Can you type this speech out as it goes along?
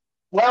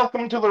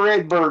Welcome to the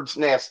Redbird's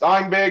Nest.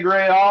 I'm Big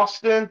Ray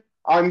Austin.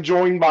 I'm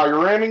joined by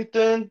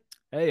Remington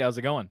Hey, how's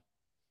it going?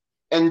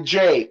 and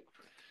Jake.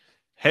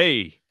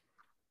 Hey,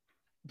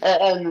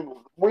 And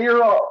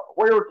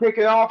we're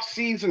kicking off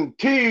season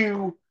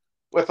two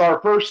with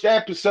our first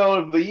episode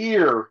of the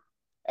year.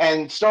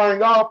 And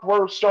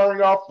we're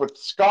starting off with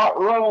Scott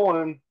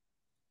Rowland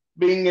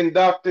being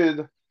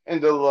inducted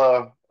into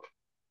the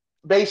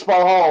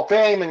Baseball Hall of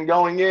Fame and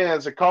going in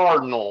as a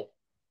Cardinal.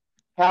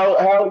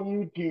 How do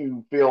you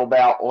two feel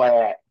about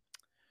that?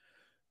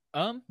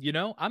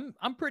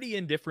 I'm pretty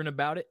indifferent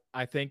about it.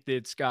 I think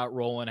that Scott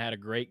Rowland had a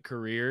great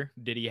career.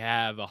 Did he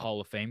have a Hall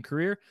of Fame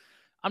career?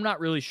 I'm not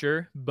really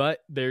sure, but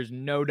there's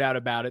no doubt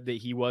about it that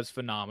he was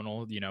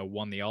phenomenal.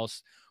 Won the all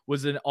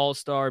was an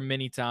all-star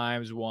many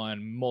times,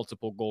 won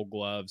multiple gold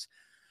gloves.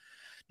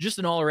 Just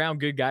an all-around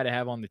good guy to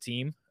have on the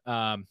team.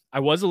 I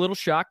was a little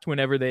shocked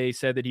whenever they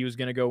said that he was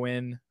going to go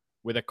in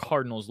with a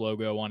Cardinals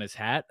logo on his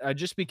hat,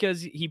 just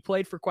because he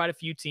played for quite a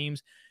few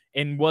teams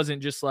and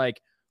wasn't just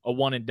like a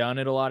one and done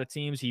at a lot of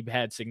teams. He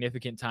had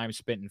significant time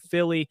spent in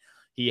Philly.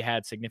 He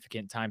had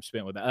significant time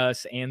spent with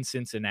us and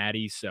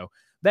Cincinnati. So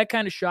that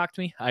kind of shocked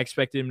me. I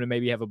expected him to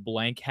maybe have a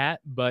blank hat,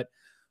 but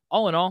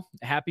all in all,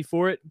 happy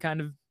for it. Kind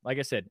of, like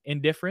I said,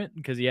 indifferent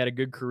because he had a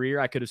good career.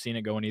 I could have seen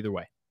it going either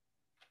way.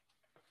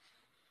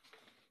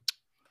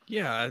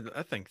 yeah,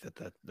 I think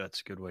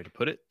that's a good way to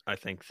put it. I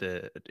think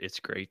that it's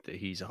great that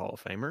he's a Hall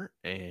of Famer,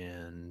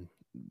 and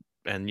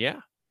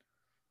yeah.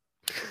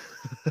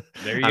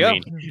 There you I go.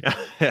 mean,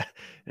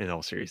 in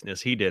all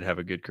seriousness, he did have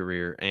a good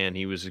career, and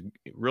he was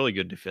really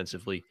good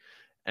defensively,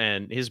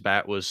 and his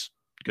bat was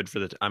good for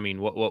the. I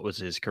mean, what was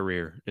his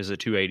career? Is it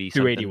 280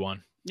 something?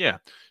 281. Yeah,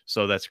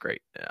 so that's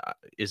great.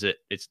 Is it?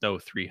 It's no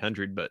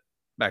 300, but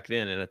back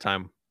then, in a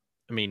time,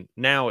 I mean,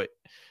 now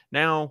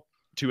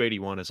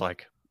 281 is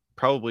like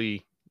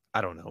probably,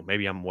 I don't know,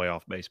 maybe I'm way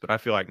off base, but I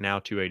feel like now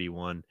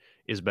 281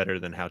 is better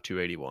than how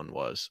 281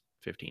 was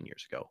 15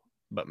 years ago.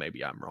 But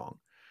maybe I'm wrong.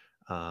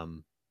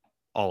 Um,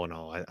 all in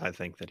all, I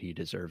think that he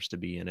deserves to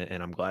be in it,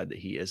 and I'm glad that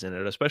he is in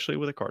it, especially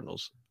with the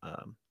Cardinals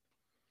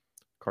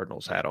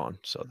hat on.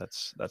 So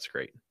that's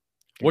great.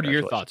 What are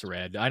your thoughts,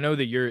 Congratulations. Red? I know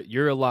that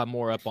you're a lot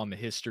more up on the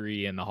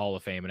history and the Hall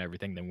of Fame and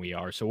everything than we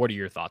are. So what are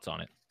your thoughts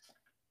on it?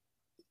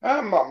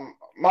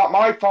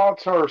 My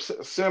thoughts are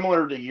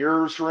similar to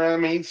yours,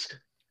 Remy's.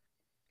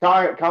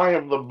 Kind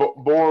of the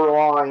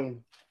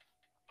borderline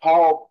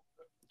Hall,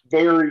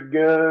 very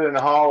good and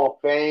Hall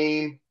of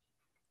Fame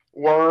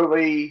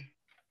worthy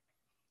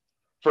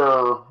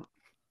for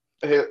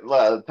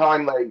the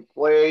time they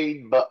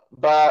played,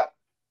 but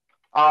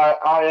I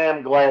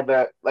am glad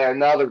that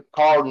another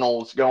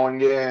Cardinals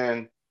going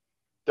in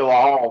to the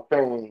Hall of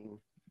Fame.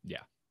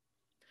 Yeah.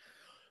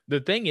 The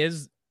thing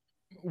is,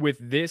 with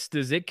this,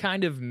 does it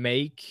kind of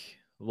make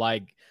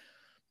like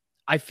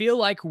I feel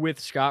like with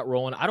Scott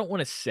Rowland, I don't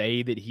want to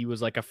say that he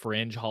was like a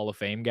fringe Hall of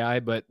Fame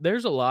guy, but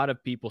there's a lot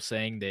of people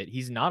saying that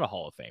he's not a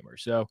Hall of Famer.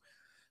 So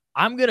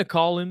I'm gonna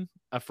call him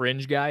a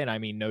fringe guy, and I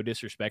mean no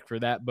disrespect for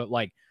that, but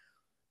like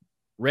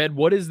Red,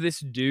 what does this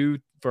do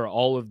for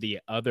all of the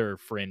other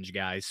fringe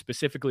guys,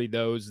 specifically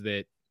those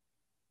that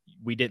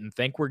we didn't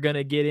think were going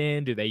to get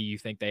in? You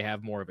think they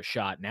have more of a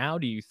shot now?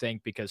 Do you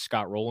think because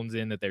Scott Rowland's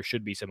in that there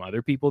should be some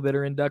other people that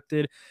are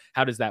inducted?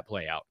 How does that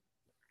play out?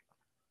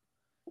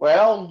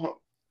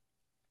 Well,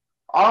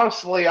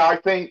 honestly, I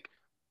think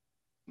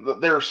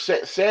that there's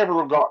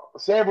several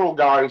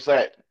guys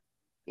that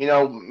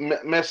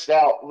missed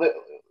out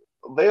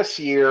this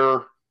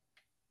year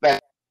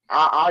that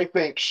I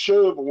think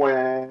should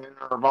win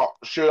or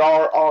should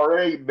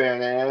already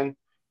been in,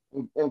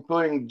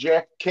 including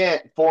Jeff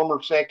Kent,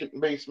 former second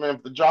baseman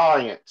of the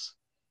Giants,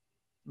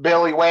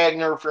 Billy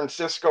Wagner,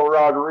 Francisco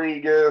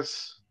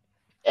Rodriguez,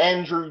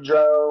 Andrew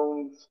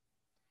Jones,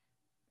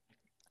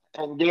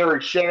 and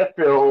Gary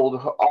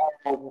Sheffield,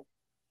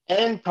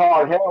 and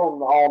Todd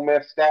Helton all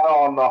missed out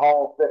on the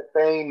Hall of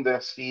Fame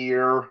this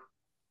year.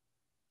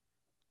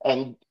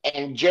 And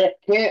Jeff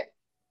Kent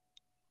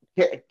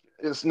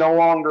is no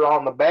longer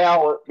on the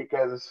ballot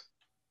because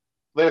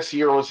this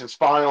year was his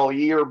final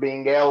year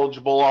being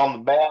eligible on the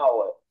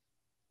ballot.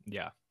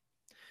 Yeah.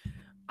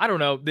 I don't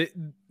know.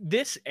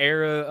 This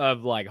era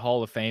of like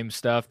Hall of Fame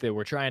stuff that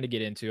we're trying to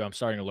get into, I'm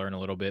starting to learn a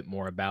little bit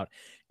more about.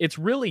 It's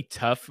really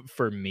tough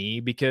for me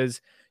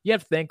because you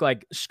have to think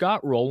like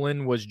Scott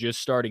Rowland was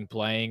just starting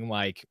playing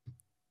like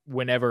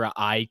whenever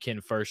I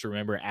can first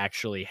remember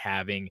actually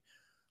having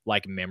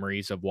like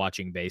memories of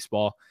watching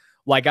baseball.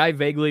 Like I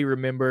vaguely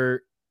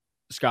remember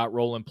Scott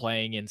Rowland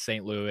playing in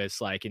St. Louis,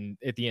 like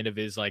at the end of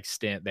his like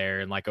stint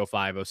there in like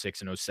 '05,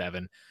 '06, and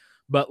 '07.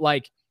 But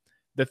like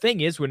the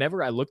thing is,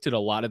 whenever I looked at a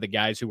lot of the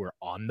guys who were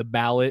on the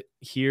ballot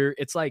here,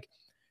 it's like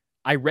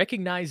I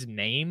recognize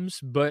names,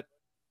 but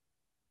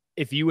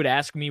if you would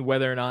ask me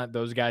whether or not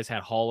those guys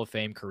had Hall of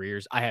Fame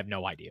careers, I have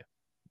no idea.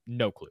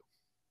 No clue.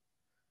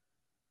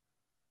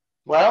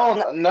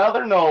 Well,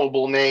 another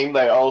notable name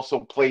that also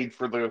played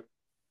for the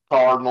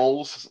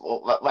Cardinals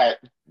that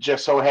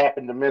just so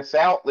happened to miss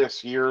out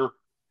this year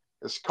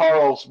is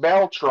Carlos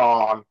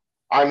Beltran.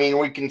 I mean,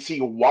 we can see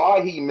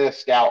why he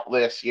missed out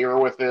this year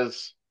with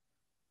his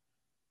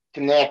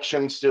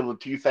connections to the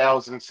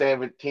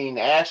 2017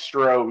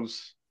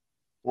 Astros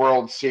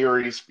World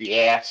Series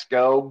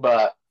fiasco,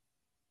 but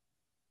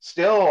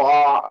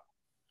still,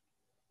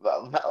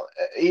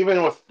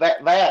 even with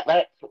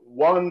that's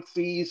one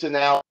season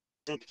out,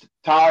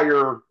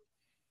 entire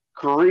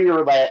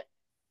career that's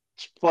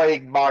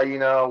plagued by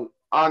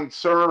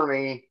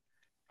uncertainty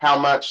how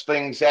much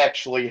things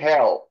actually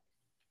help.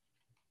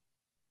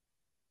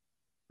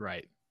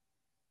 Right.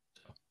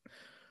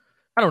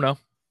 I don't know.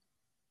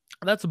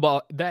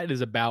 That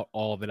is about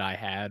all that I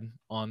had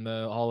on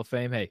the Hall of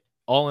Fame. Hey,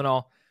 all in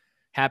all,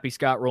 happy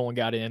Scott Rowland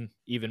got in.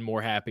 Even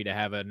more happy to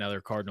have another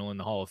Cardinal in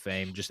the Hall of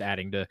Fame, just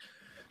adding to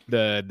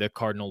the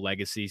Cardinal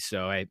legacy.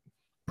 So, hey,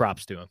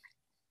 props to him.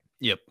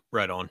 Yep,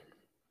 right on.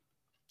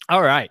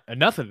 All right,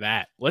 enough of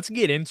that. Let's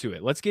get into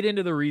it. Let's get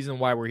into the reason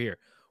why we're here.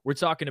 We're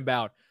talking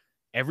about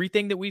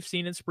everything that we've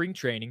seen in spring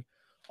training,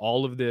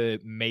 all of the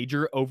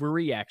major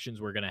overreactions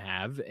we're going to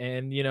have,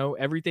 and,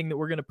 everything that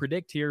we're going to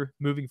predict here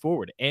moving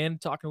forward, and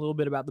talking a little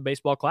bit about the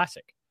Baseball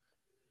Classic.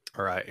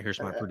 All right, here's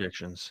my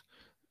predictions.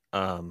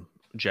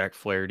 Jack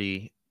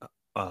Flaherty,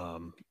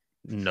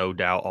 no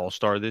doubt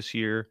All-Star this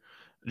year.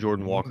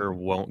 Jordan Walker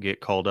won't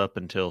get called up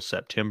until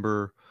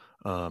September.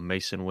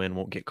 Mason Wynn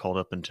won't get called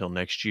up until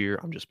next year.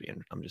 I'm just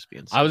being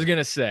silly. I was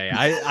gonna say,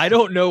 I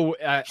don't know.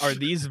 Are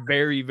these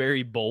very,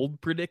 very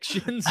bold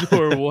predictions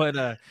or what?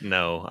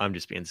 No, I'm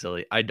just being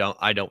silly. I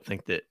don't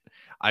think that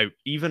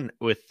even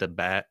with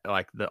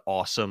the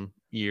awesome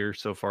year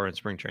so far in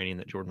spring training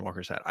that Jordan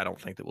Walker's had, I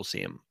don't think that we'll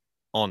see him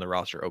on the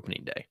roster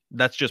opening day.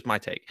 That's just my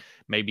take.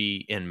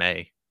 Maybe in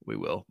May we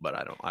will, but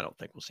I don't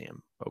think we'll see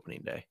him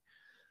opening day.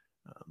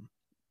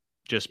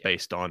 Just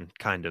based on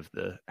kind of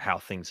how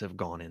things have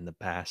gone in the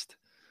past.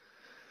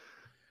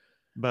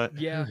 But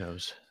who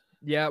knows?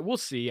 Yeah, we'll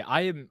see.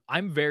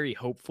 I'm very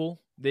hopeful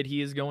that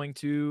he is going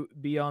to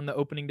be on the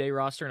opening day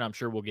roster, and I'm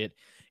sure we'll get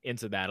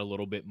into that a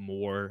little bit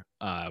more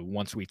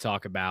once we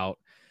talk about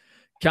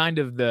kind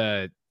of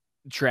the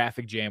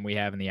traffic jam we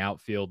have in the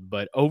outfield.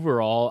 But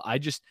overall, I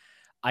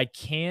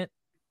can't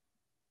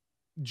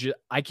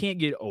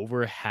get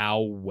over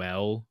how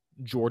well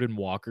Jordan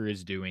Walker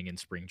is doing in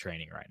spring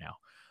training right now.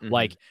 Mm-hmm.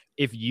 Like,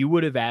 if you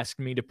would have asked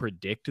me to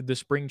predict the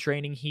spring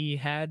training he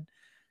had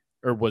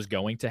or was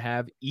going to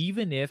have,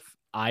 even if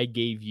I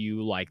gave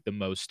you like the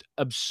most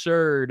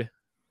absurd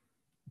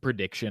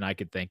prediction I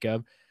could think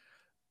of,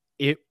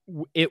 it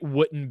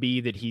wouldn't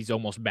be that he's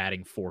almost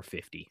batting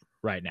 450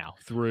 right now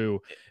through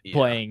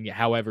playing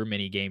however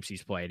many games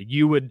he's played.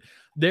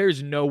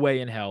 There's no way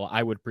in hell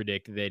I would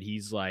predict that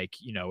he's like,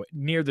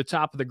 near the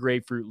top of the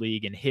Grapefruit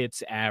League and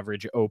hits,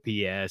 average,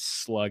 OPS,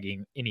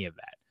 slugging, any of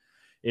that.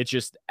 It's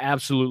just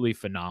absolutely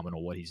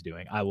phenomenal what he's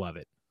doing. I love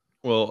it.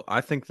 Well,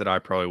 I think that I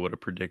probably would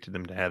have predicted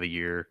him to have a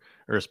year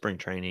or a spring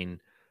training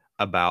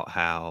about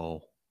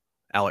how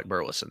Alec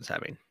Burleson's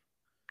having,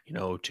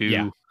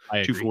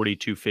 240,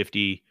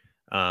 250,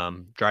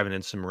 driving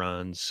in some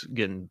runs,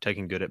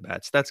 taking good at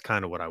bats. That's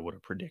kind of what I would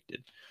have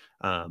predicted.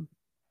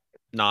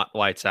 Not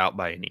lights out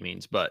by any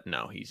means, but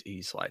no,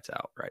 he's lights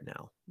out right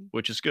now,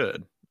 which is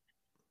good.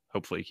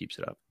 Hopefully he keeps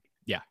it up.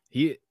 Yeah.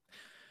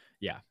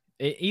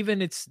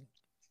 Even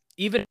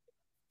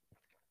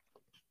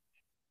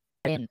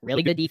in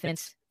really good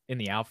defense in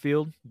the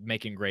outfield,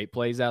 making great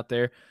plays out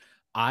there.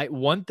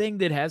 One thing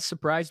that has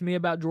surprised me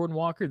about Jordan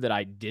Walker that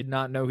I did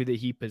not know that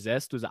he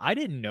possessed was I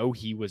didn't know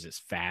he was as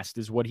fast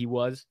as what he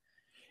was.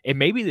 And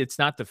maybe it's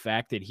not the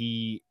fact that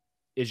he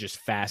is just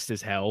fast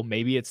as hell.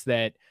 Maybe it's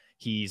that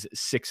he's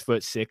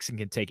 6'6" and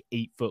can take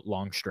 8-foot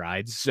long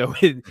strides. So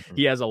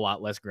he has a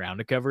lot less ground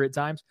to cover at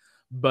times.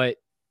 But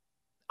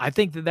I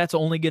think that that's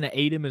only going to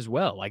aid him as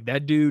well. Like,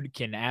 that dude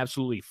can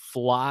absolutely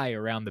fly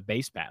around the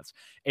base paths.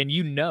 And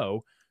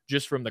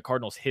just from the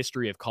Cardinals'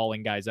 history of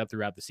calling guys up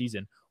throughout the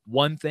season,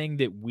 one thing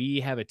that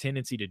we have a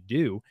tendency to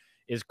do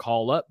is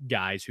call up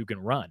guys who can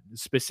run.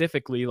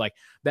 Specifically, like,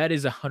 that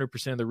is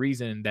 100% of the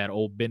reason that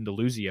old Ben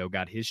DeLuzio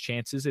got his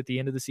chances at the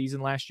end of the season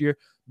last year,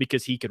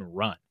 because he can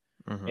run.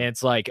 Mm-hmm. And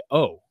it's like,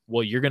 oh,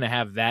 well, you're going to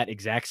have that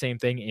exact same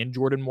thing in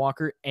Jordan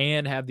Walker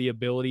and have the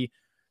ability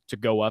to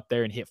go up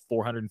there and hit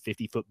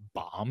 450-foot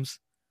bombs.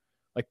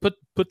 Like,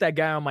 put that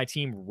guy on my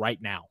team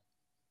right now.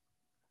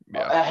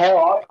 Yeah.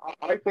 Hell,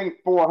 I think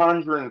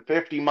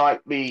 450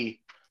 might be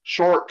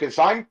short, because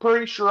I'm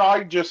pretty sure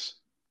I just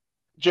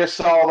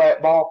saw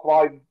that ball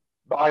fly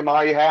by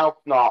my house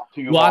not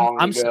too long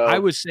ago. I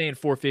was saying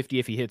 450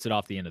 if he hits it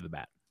off the end of the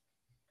bat.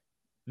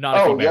 Not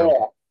if he barrels.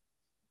 Yeah.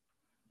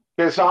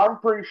 Because I'm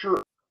pretty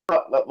sure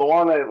that the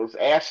one that was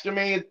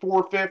estimated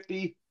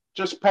 450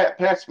 just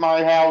passed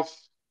my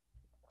house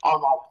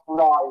on my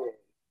Friday.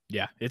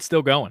 Yeah, it's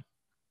still going.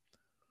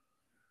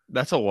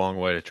 That's a long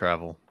way to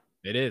travel.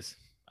 It is.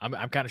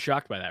 I'm kind of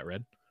shocked by that,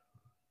 Red.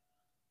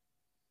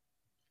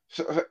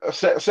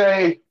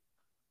 Say,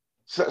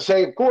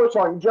 of course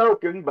I'm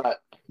joking,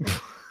 but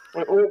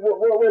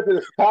with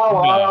his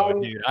power,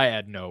 no, dude, I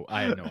had no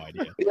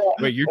idea. Yeah.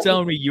 Wait, you're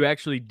telling me you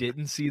actually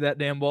didn't see that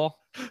damn ball?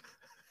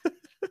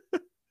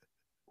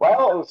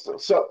 Well,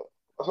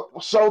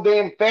 so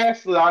damn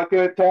fast that I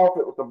couldn't tell if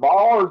it was a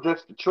ball or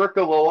just a trick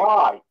of the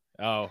light.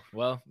 Oh,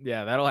 well,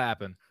 yeah, that'll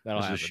happen.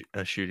 That'll As happen.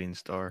 a shooting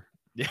star.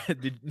 Yeah,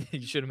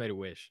 you should have made a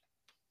wish.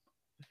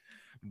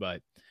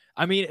 But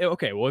I mean,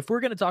 okay, well, if we're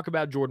going to talk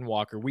about Jordan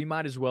Walker, we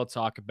might as well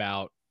talk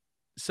about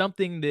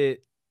something that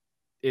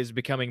is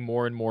becoming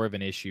more and more of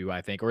an issue,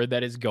 I think, or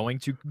that is going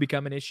to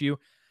become an issue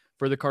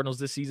for the Cardinals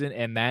this season,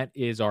 and that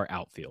is our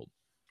outfield.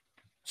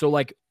 So,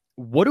 like,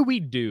 what do we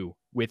do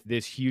with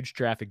this huge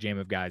traffic jam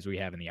of guys we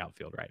have in the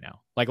outfield right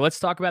now? Like, let's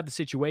talk about the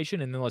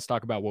situation, and then let's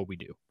talk about what we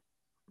do.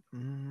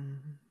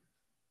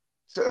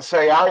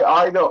 Say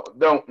I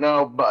don't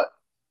know, but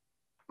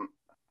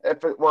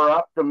if it were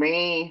up to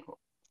me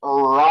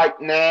right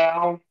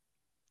now,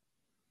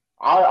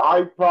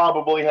 I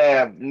probably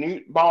have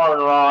Newt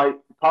Barnwright,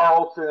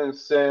 Carlson in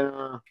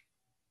center,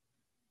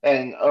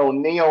 and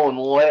O'Neill in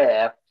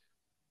left.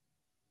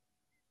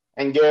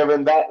 And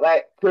given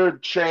that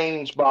could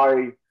change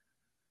by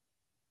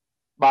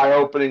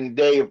opening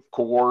day, of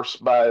course,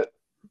 but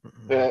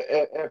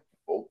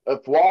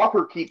if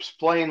Walker keeps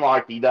playing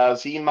like he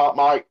does, he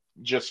might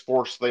just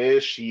force the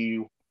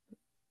issue.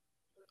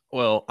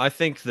 Well, I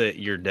think that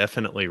you're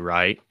definitely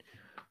right,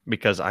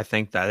 because I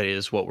think that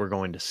is what we're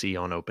going to see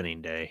on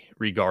opening day,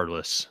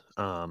 regardless.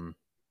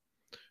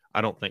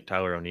 I don't think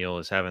Tyler O'Neill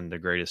is having the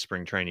greatest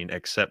spring training,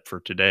 except for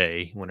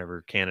today,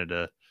 whenever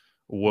Canada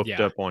whooped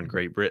up on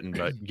Great Britain.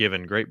 But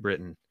given Great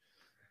Britain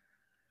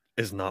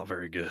is not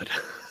very good.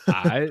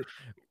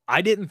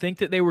 I didn't think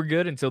that they were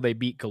good until they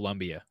beat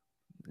Colombia.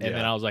 And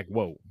then I was like,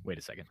 whoa, wait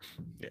a second.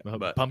 Yeah,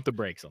 but, pump the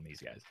brakes on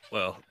these guys.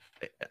 Well,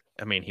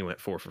 I mean, he went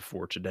 4 for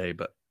 4 today,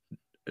 but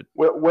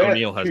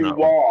O'Neill has not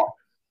walked.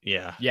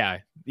 Yeah. Yeah.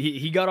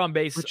 He got on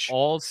base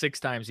all 6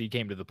 times he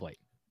came to the plate.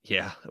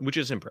 Yeah, which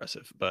is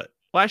impressive. But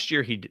last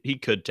year he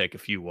could take a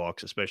few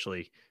walks,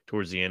 especially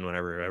towards the end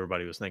whenever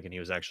everybody was thinking he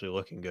was actually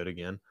looking good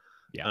again.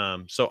 Yeah.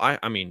 So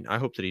I mean, I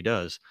hope that he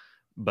does,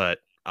 but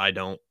I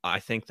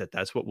think that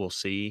that's what we'll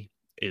see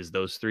is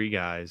those 3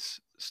 guys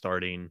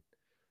starting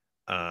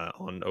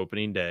on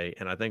opening day,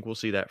 and I think we'll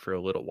see that for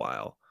a little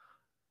while.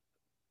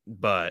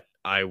 But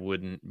I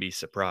wouldn't be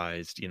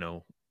surprised,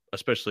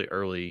 especially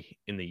early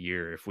in the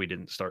year, if we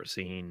didn't start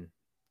seeing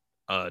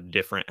a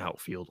different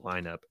outfield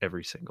lineup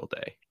every single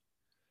day,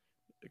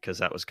 because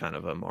that was kind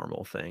of a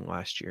normal thing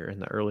last year in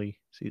the early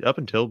season, up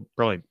until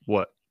probably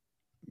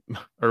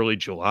early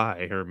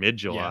July or mid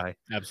July.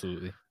 Yeah,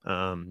 absolutely.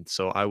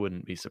 So I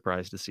wouldn't be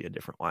surprised to see a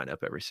different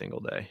lineup every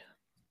single day.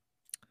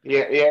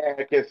 Yeah,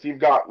 because you've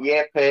got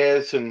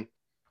Yepes and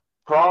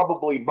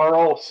probably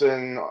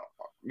Burleson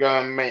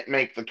gonna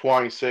make the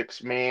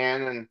 26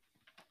 man, and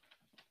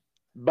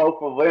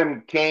both of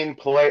them can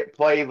play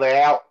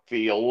the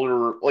outfield,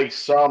 or at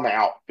least some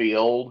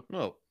outfield.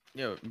 Well,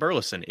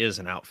 Burleson is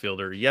an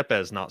outfielder.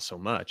 Yepes not so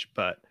much,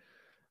 but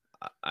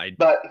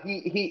But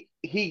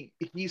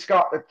he's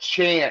got a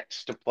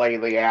chance to play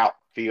the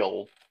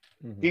outfield.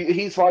 Mm-hmm.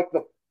 He's like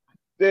the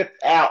 5th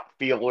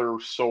outfielder,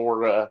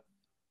 sort of.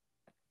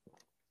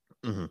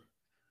 Mm-hmm.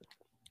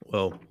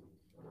 Well,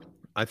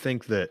 I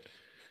think that,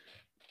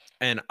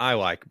 and I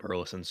like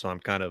Burleson, so I'm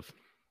kind of,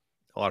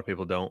 a lot of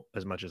people don't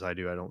as much as I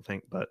do, I don't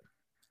think, but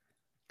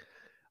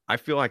I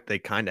feel like they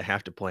kind of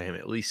have to play him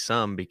at least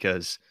some,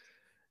 because,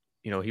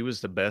 he was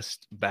the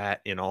best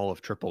bat in all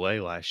of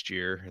AAA last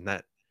year, and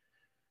that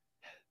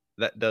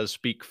does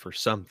speak for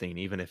something,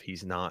 even if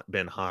he's not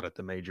been hot at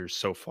the majors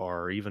so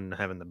far, or even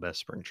having the best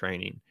spring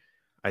training.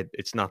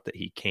 It's not that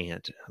he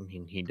can't. I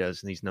mean, he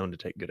does, and he's known to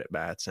take good at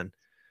bats. And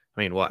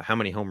I mean, how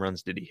many home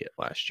runs did he hit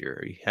last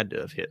year? He had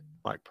to have hit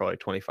like probably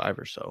 25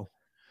 or so.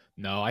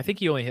 No, I think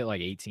he only hit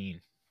like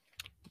 18.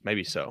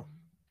 Maybe so.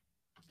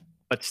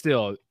 But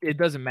still, it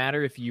doesn't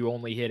matter if you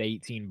only hit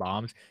 18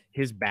 bombs.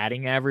 His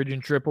batting average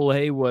in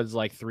AAA was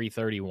like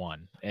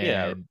 331.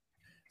 And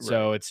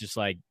so it's just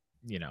like,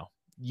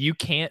 you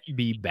can't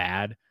be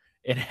bad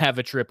and have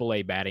a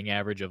AAA batting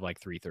average of like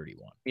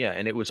 331. Yeah,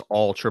 and it was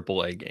all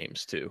AAA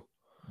games too.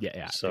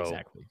 Yeah, so,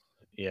 exactly.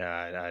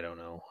 Yeah, I don't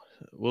know.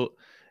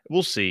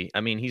 We'll see. I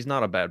mean, he's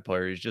not a bad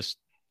player. It's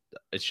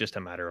just a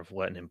matter of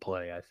letting him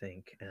play, I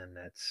think, and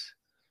that's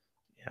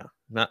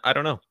I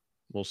don't know.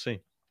 We'll see.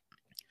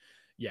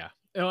 Yeah,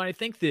 I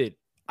think that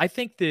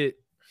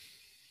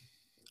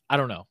I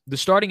don't know. The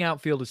starting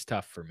outfield is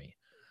tough for me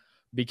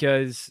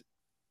because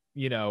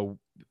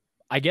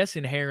I guess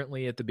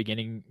inherently at the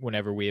beginning,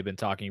 whenever we have been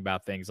talking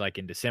about things like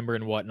in December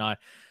and whatnot,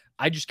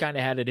 I just kind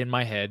of had it in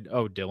my head,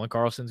 Dylan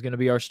Carlson's going to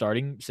be our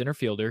starting center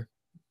fielder.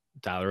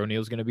 Tyler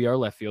O'Neill's going to be our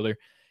left fielder,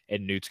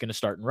 and Newt's going to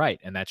start in right,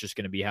 and that's just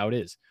going to be how it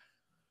is.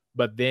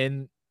 But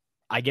then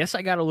I guess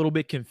I got a little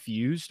bit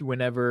confused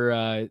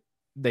whenever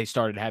they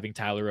started having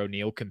Tyler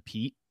O'Neill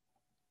compete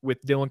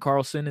with Dylan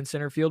Carlson in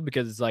center field,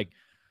 because it's like,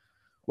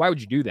 why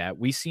would you do that?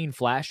 We've seen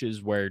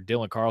flashes where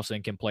Dylan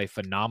Carlson can play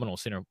phenomenal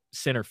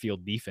center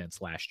field defense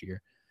last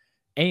year,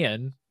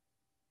 and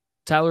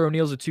Tyler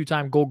O'Neill's a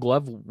 2-time Gold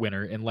Glove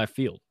winner in left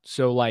field.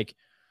 So, like,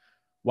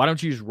 why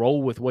don't you just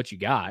roll with what you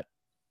got?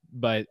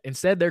 But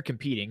instead, they're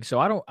competing. So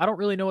I don't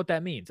really know what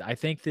that means. I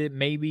think that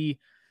maybe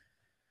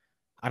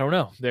I don't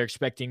know. They're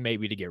expecting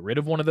maybe to get rid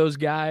of one of those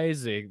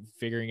guys,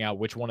 figuring out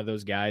which one of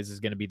those guys is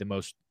going to be the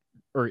most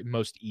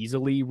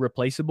easily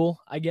replaceable,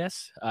 I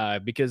guess.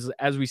 Because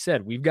as we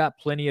said, we've got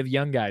plenty of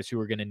young guys who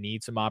are going to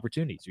need some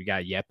opportunities. You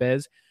got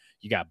Yepes,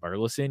 you got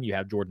Burleson, you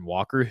have Jordan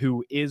Walker,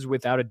 who is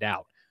without a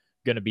doubt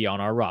going to be on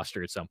our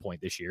roster at some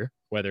point this year,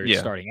 whether it's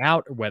starting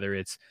out or whether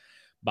it's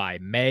by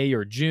May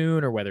or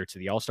June or whether it's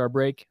the All-Star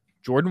break.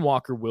 Jordan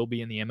Walker will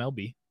be in the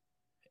MLB.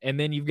 And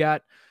then you've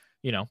got,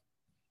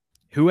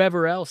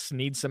 whoever else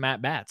needs some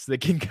at-bats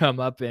that can come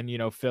up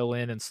and, fill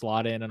in and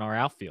slot in our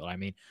outfield. I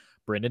mean,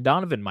 Brendan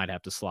Donovan might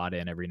have to slot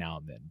in every now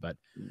and then, but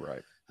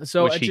right.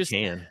 So Which he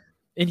can.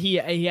 And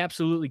he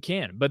absolutely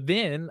can. But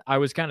then I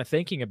was kind of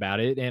thinking about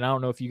it, and I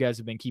don't know if you guys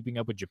have been keeping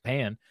up with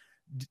Japan.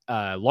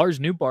 Lars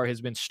Nootbaar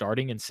has been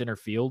starting in center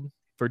field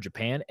for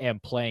Japan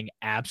and playing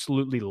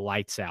absolutely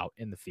lights out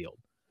in the field.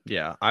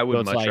 Yeah, I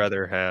would much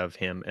rather have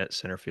him at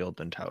center field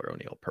than Tyler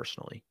O'Neill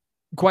personally.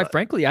 Quite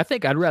frankly, I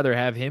think I'd rather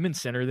have him in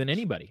center than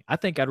anybody. I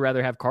think I'd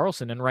rather have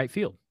Carlson in right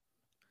field.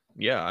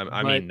 Yeah,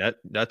 I mean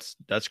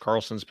that's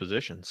Carlson's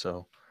position.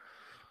 So,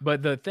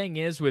 but the thing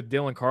is with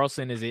Dylan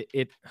Carlson is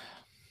it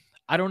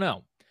I don't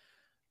know.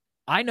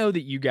 I know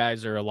that you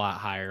guys are a lot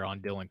higher on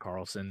Dylan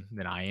Carlson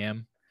than I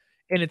am.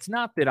 And it's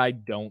not that I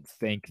don't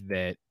think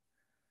that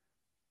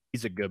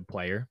he's a good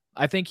player.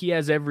 I think he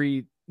has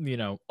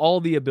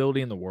all the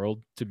ability in the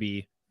world to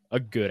be a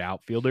good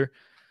outfielder.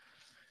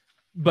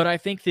 But I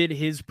think that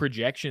his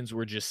projections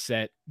were just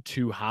set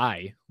too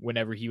high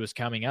whenever he was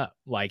coming up.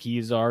 Like,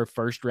 he's our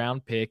first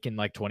round pick in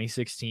like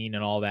 2016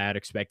 and all that,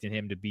 expecting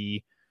him to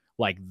be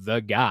like the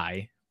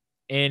guy.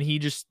 And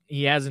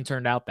he hasn't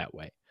turned out that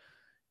way.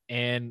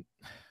 And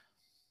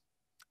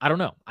I don't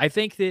know. I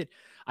think that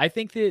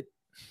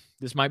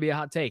this might be a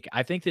hot take.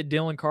 I think that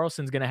Dylan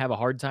Carlson's going to have a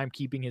hard time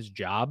keeping his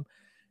job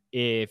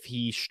if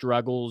he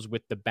struggles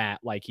with the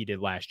bat like he did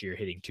last year,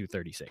 hitting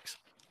 236.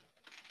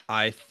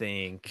 I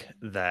think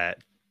that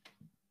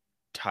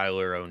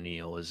Tyler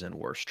O'Neill is in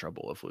worse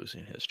trouble of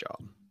losing his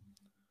job.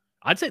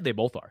 I'd say they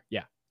both are.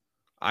 Yeah.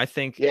 I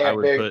think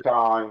big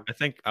time. I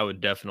think I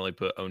would definitely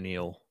put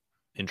O'Neill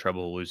in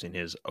trouble of losing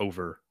his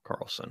over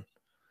Carlson.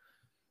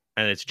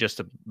 And it's just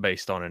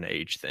based on an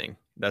age thing.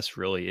 That's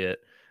really it.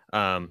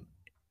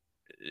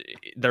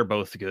 They're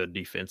both good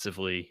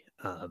defensively.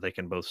 They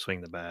can both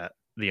swing the bat.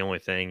 The only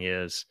thing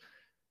is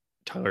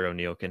Tyler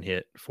O'Neill can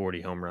hit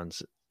 40 home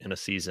runs in a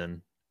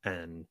season,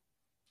 and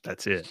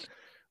that's it.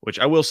 Which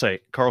I will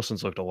say,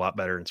 Carlson's looked a lot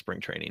better in spring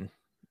training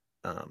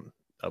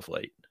of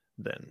late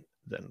than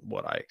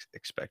what I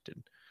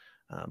expected.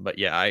 But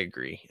yeah, I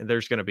agree.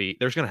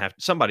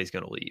 Somebody's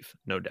going to leave,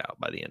 no doubt,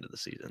 by the end of the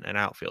season. An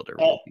outfielder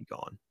will be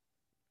gone.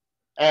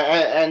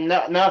 And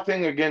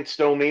nothing against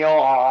O'Neill.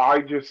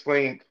 I just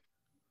think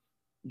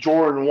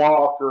Jordan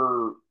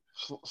Walker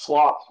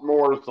slots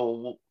more as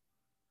a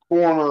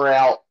corner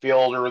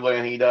outfielder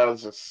than he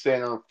does a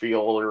center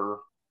fielder.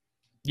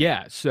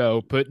 Yeah,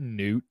 so put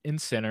Newt in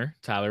center,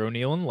 Tyler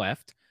O'Neill in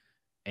left,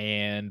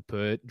 and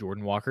put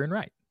Jordan Walker in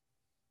right.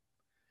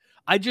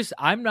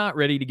 I'm not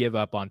ready to give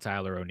up on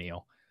Tyler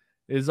O'Neill.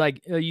 It's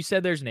like you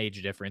said, there's an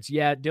age difference.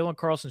 Yeah, Dylan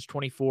Carlson's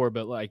 24,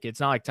 but like it's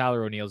not like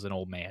Tyler O'Neill's an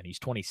old man. He's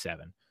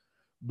 27.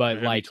 But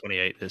he'll be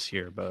 28 this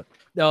year, but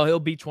no, he'll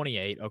be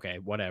 28. Okay,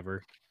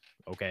 whatever.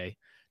 Okay,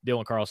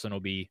 Dylan Carlson will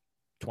be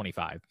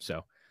 25.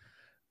 So,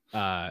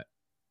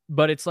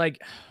 but it's like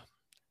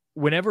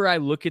whenever I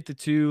look at the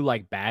two,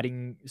 like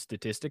batting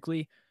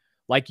statistically,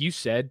 like you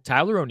said,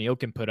 Tyler O'Neill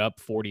can put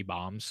up 40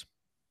 bombs.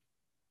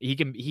 He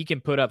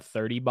can put up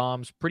 30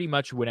 bombs pretty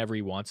much whenever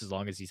he wants, as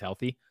long as he's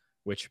healthy.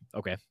 Which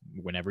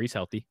whenever he's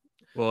healthy.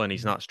 Well, and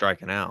he's not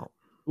striking out.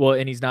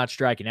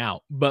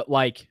 But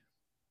like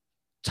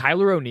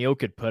Tyler O'Neill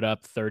could put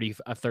up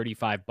a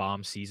 35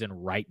 bomb season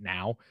right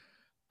now.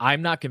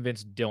 I'm not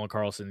convinced Dylan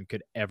Carlson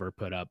could ever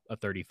put up a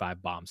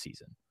 35 bomb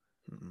season.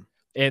 Mm-hmm.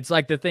 It's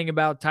like the thing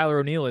about Tyler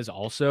O'Neill is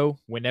also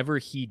whenever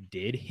he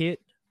did hit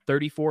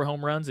 34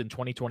 home runs in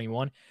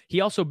 2021,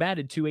 he also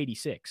batted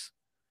 286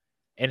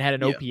 and had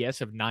an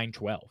OPS of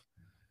 912.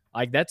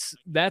 Like that's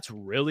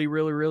really,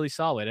 really, really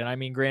solid. And I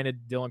mean,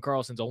 granted, Dylan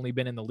Carlson's only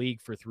been in the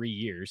league for 3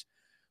 years.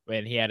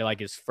 When he had like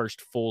his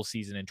first full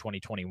season in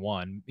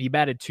 2021, he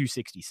batted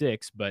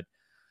 266, but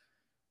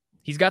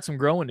he's got some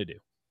growing to do.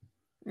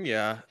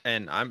 Yeah,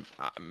 and I'm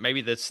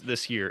maybe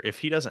this year. If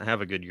he doesn't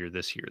have a good year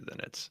this year, then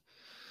it's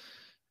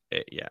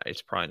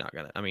probably not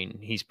gonna. I mean,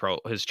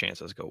 his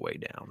chances go way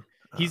down.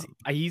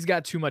 He's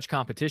got too much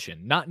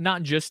competition.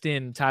 Not just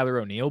in Tyler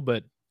O'Neill,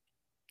 but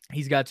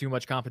he's got too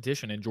much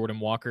competition in Jordan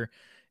Walker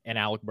and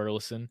Alec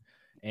Burleson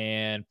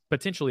and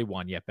potentially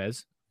Juan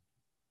Yepes.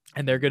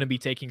 And they're going to be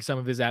taking some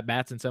of his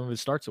at-bats and some of his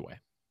starts away.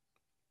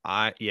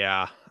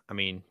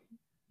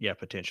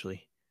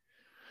 Potentially.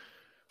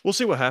 We'll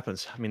see what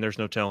happens. I mean, there's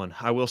no telling.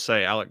 I will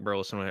say Alec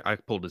Burleson, I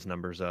pulled his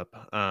numbers up.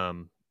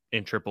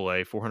 In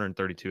AAA,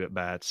 432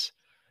 at-bats,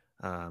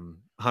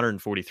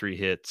 143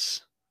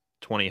 hits,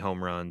 20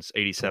 home runs,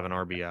 87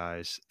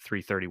 RBIs,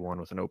 331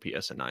 with an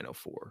OPS of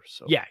 904.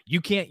 So yeah,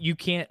 you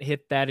can't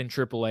hit that in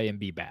AAA and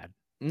be bad.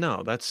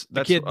 No, that's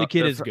The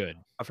kid is I've, good.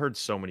 I've heard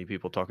so many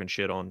people talking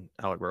shit on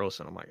Alec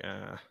Burleson. I'm like,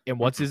 And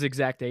what's his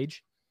exact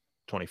age?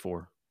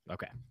 24.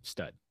 Okay,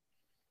 stud.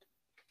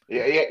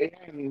 Yeah, yeah.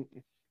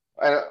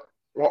 Uh,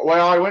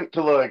 well, I went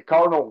to the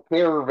Cardinal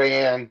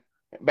Caravan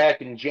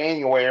back in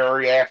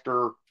January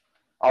after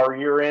our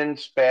year-end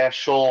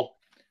special.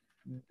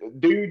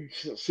 Dude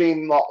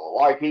seemed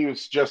like he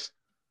was just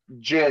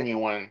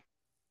genuine.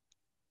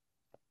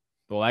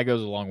 Well, that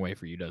goes a long way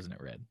for you, doesn't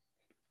it, Red?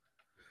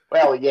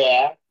 Well,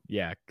 yeah.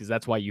 Yeah, because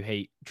that's why you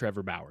hate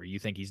Trevor Bauer. You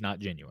think he's not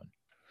genuine.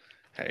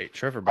 Hey,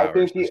 Trevor I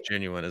Bauer is think as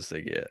genuine as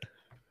they get.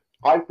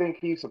 I think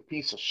he's a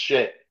piece of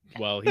shit.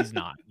 Well, he's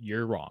not.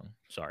 You're wrong.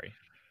 Sorry.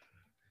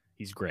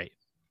 He's great.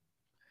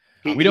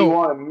 He, We he don't.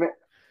 won a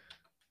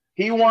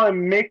he won a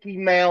Mickey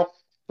Mouse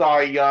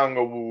Cy Young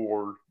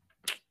Award.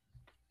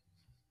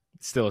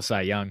 Still a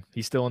Cy Young.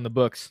 He's still in the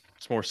books.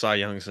 It's more Cy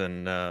Youngs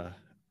than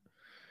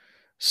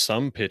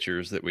some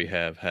pitchers that we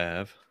have.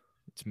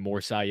 It's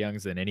more Cy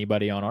Youngs than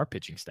anybody on our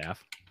pitching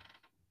staff.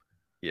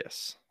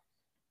 Yes.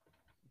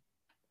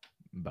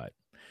 But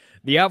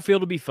the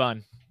outfield will be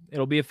fun.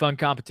 It'll be a fun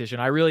competition.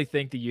 I really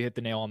think that you hit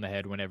the nail on the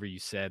head whenever you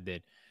said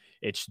that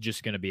it's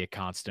just going to be a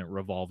constant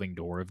revolving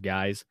door of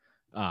guys.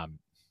 We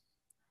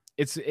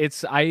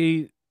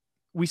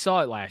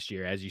saw it last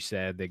year, as you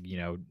said,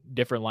 that,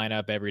 different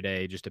lineup every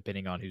day, just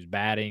depending on who's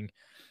batting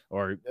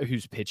or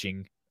who's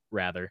pitching,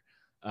 rather.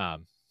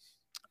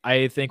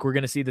 I think we're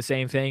going to see the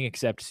same thing,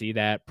 except see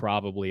that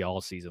probably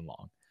all season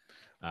long.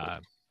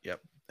 Yep.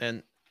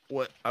 And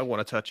what I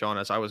want to touch on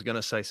is I was going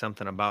to say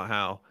something about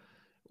how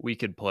we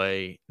could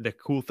play. The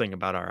cool thing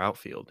about our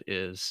outfield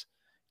is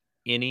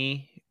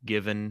any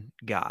given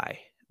guy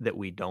that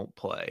we don't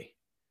play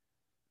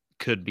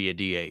could be a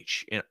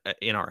DH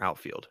in our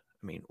outfield.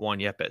 I mean, Juan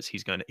Yepes,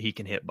 he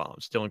can hit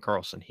bombs. Dylan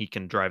Carlson, he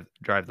can drive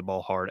the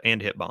ball hard and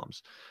hit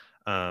bombs.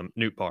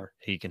 Nootbaar,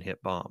 he can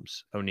hit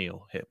bombs.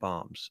 O'Neill hit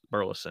bombs.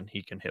 Burleson,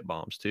 he can hit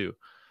bombs too.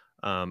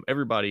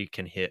 Everybody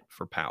can hit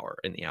for power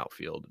in the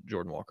outfield.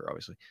 Jordan Walker,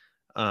 obviously.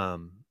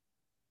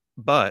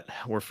 But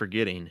we're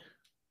forgetting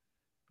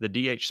the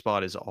DH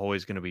spot is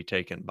always going to be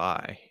taken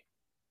by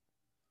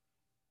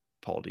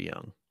Paul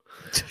DeYoung.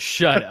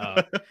 Shut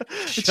up.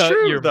 It's Shut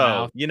true, your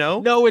though.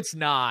 mouth. No, it's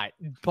not.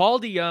 Paul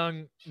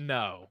DeYoung,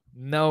 no.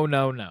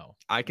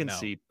 I can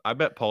see. I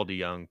bet Paul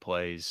DeYoung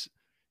plays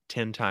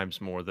 10 times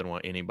more than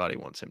what anybody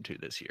wants him to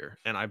this year,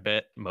 and I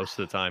bet most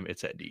of the time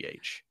it's at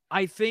DH.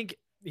 I think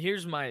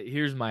here's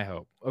my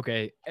hope.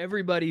 Okay,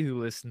 everybody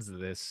who listens to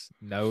this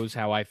knows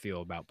how I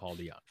feel about Paul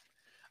DeYoung.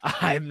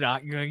 I'm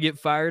not going to get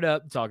fired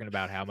up talking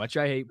about how much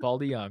I hate Paul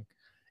DeYoung,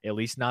 at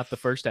least not the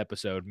first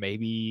episode.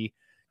 Maybe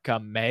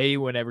come May,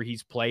 whenever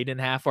he's played in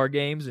half our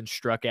games and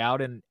struck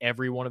out in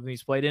every one of them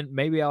he's played in,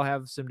 maybe I'll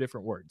have some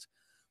different words.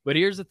 But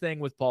here's the thing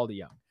with Paul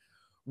DeYoung.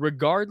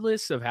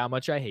 Regardless of how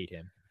much I hate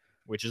him,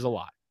 which is a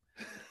lot,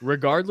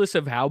 regardless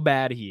of how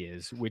bad he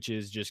is, which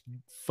is just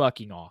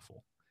fucking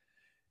awful,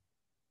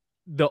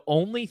 the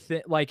only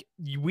thing, like,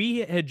 we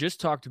had just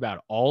talked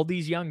about all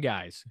these young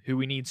guys who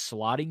we need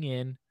slotting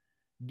in,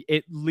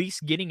 at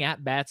least getting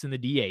at bats in the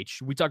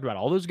DH. We talked about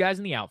all those guys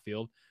in the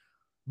outfield,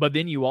 but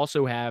then you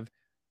also have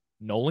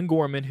Nolan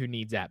Gorman, who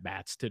needs at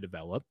bats to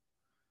develop.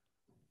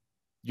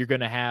 You're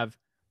going to have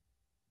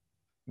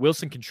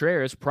Wilson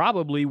Contreras,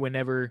 probably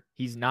whenever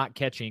he's not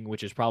catching,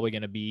 which is probably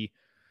going to be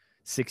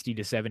 60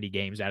 to 70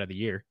 games out of the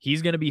year.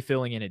 He's going to be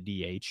filling in at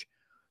DH.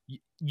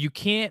 You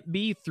can't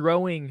be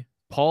throwing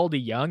Paul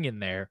DeYoung in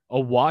there, a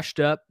washed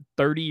up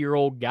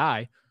 30-year-old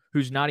guy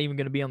who's not even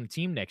going to be on the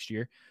team next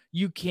year.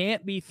 You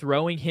can't be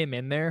throwing him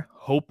in there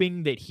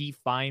hoping that he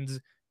finds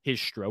his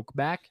stroke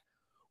back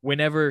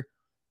whenever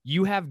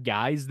you have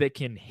guys that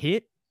can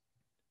hit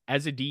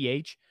as a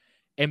DH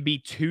and be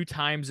 2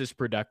 times as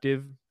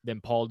productive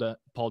than Paul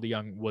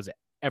DeYoung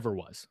ever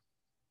was.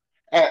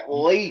 At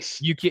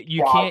least you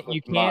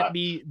can't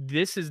be.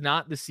 This is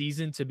not the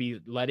season to be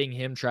letting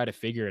him try to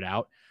figure it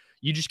out.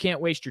 You just can't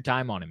waste your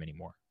time on him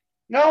anymore.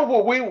 No,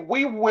 but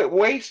we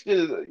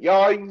wasted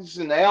Yikes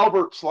and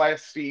Alberts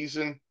last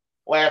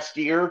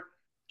year,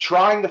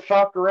 trying to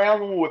fuck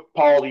around with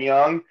Paul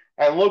DeYoung,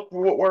 and look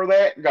where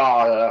that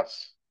got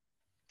us.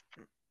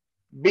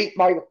 Beat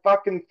by the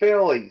fucking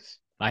Phillies.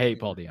 I hate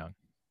Paul DeYoung.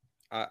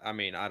 I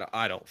mean,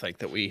 I don't think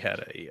that we had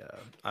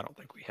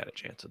a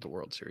chance at the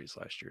World Series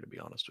last year, to be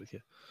honest with you.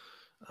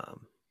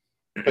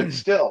 But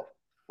still,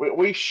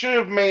 we should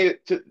have made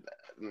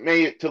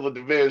it to the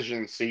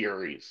division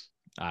series.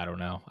 I don't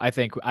know. I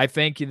think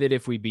that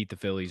if we beat the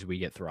Phillies, we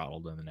get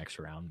throttled in the next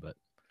round. But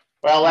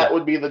that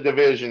would be the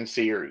division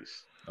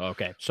series.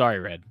 Okay, sorry,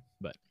 Red,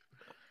 but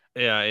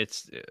yeah,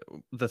 it's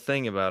the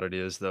thing about it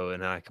is though,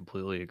 and I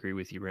completely agree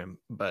with you, Rim.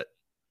 But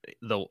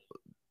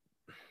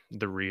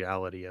the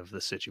reality of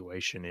the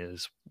situation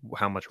is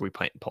how much we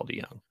paying Paul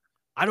DeYoung.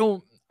 I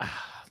don't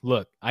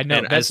look. I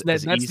know that's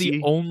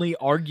the only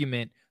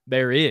argument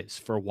there is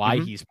for why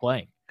he's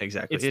playing.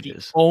 Exactly, it's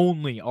the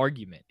only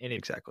argument, and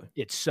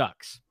it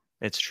sucks.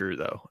 It's true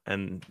though,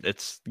 and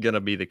it's gonna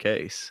be the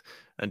case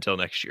until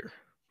next year.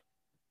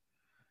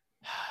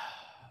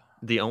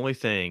 The only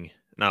thing,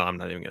 No, I'm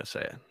not even gonna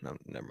say it. No,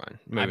 never mind.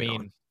 Moving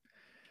on.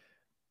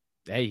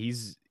 Hey,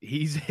 he's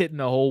hitting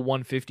a whole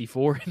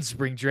 154 in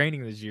spring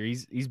training this year.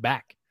 He's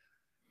back.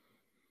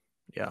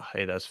 Yeah,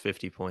 hey, that's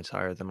 50 points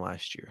higher than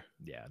last year.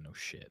 Yeah, no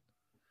shit.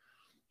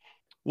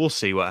 We'll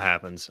see what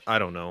happens. I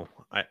don't know.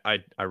 I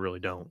really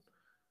don't.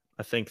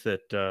 I think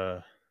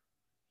that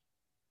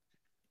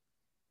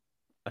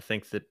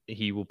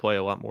he will play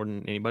a lot more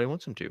than anybody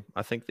wants him to.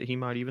 I think that he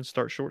might even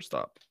start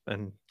shortstop.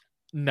 And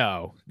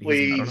no,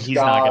 Please, he's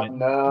not God, gonna.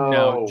 no.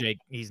 No, Jake,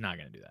 he's not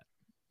gonna do that.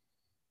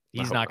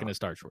 He's not not. gonna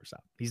start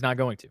shortstop. He's not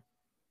going to.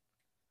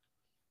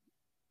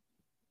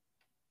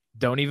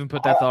 Don't even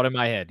put that thought in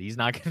my head. He's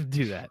not gonna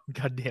do that.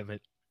 God damn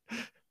it.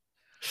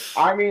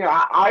 I mean,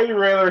 I'd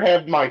rather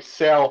have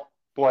myself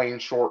playing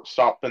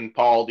shortstop than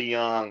Paul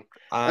DeYoung.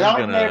 I'm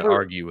going to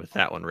argue with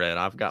that one, Red.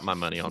 I've got my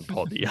money on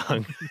Paul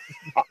DeYoung.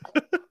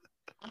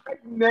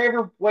 I've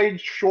never played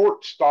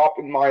shortstop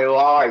in my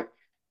life.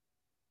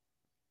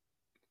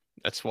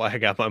 That's why I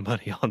got my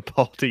money on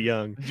Paul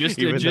DeYoung.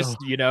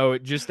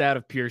 Just out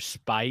of pure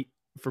spite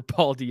for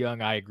Paul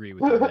DeYoung, I agree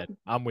with you, man.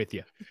 I'm with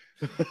you.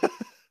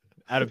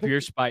 Out of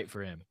pure spite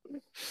for him.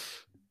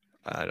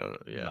 I don't know.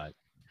 Yeah.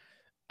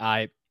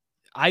 But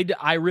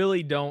I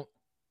really don't,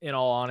 in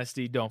all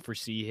honesty, don't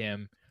foresee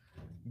him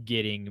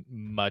getting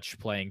much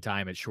playing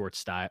time at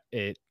shortstop.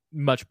 I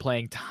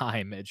think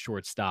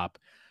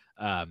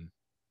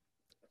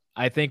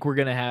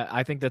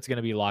that's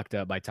gonna be locked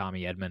up by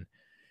Tommy Edman,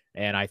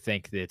 and I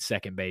think that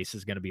second base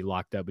is gonna be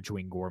locked up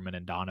between Gorman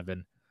and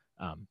Donovan.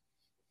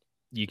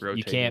 You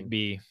can't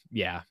be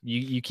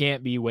you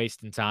can't be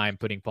wasting time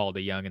putting Paul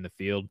DeYoung in the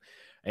field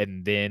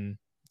and then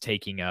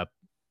taking up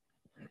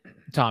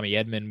Tommy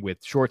Edman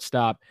with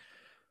shortstop.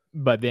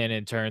 But then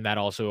in turn, that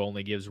also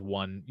only gives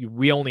one.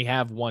 We only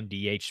have one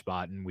DH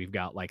spot, and we've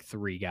got like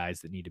 3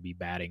 guys that need to be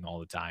batting all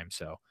the time.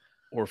 So,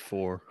 or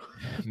 4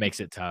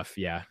 makes it tough.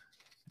 Yeah,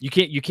 you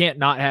can't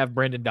not have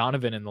Brendan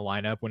Donovan in the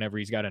lineup whenever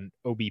he's got an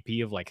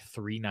OBP of like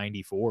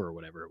 394 or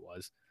whatever it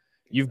was.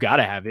 You've got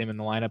to have him in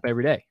the lineup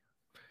every day.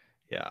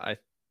 Yeah,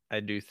 I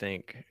do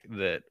think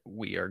that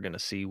we are going to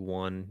see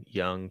one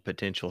young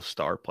potential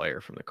star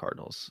player from the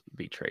Cardinals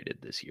be traded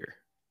this year.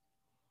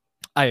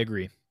 I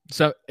agree.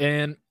 So,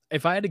 and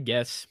if I had to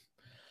guess,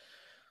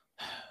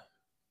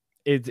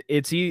 you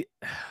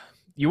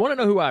want to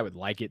know who I would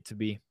like it to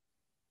be?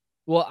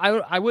 Well,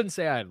 I wouldn't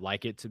say I'd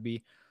like it to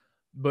be,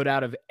 but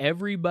out of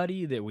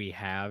everybody that we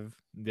have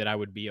that I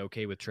would be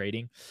okay with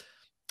trading,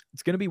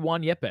 it's going to be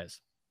Juan Yepez.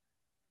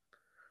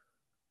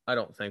 I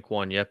don't think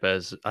Juan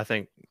Yepez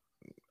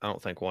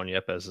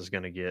is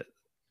going to get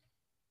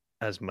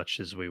as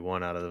much as we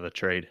want out of a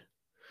trade.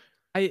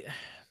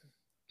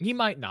 He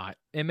might not,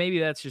 and maybe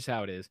that's just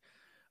how it is.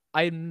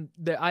 I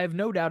have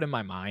no doubt in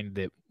my mind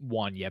that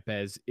Juan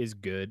Yepez is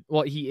good.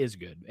 Well, he is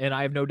good, and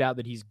I have no doubt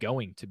that he's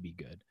going to be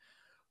good.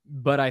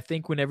 But I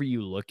think whenever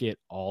you look at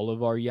all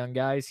of our young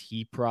guys,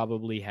 he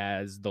probably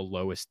has the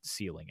lowest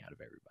ceiling out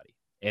of everybody.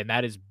 And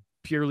that is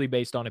purely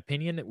based on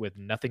opinion with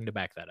nothing to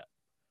back that up.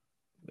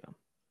 Yeah.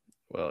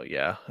 Well,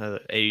 yeah,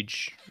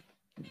 age,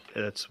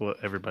 that's what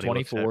everybody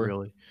 24. looks at,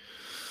 really.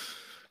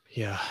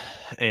 Yeah,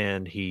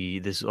 and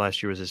this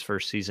last year was his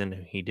first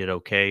season. He did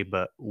okay,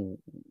 but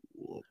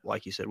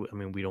like you said, I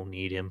mean, we don't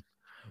need him.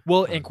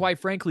 Well, and quite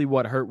frankly,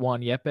 what hurt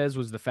Juan Yepez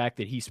was the fact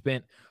that he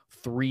spent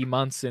 3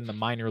 months in the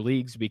minor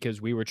leagues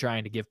because we were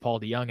trying to give Paul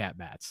DeYoung at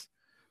bats.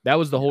 That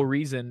was the whole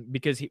reason,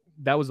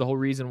 that was the whole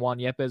reason Juan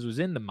Yepez was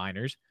in the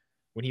minors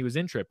when he was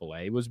in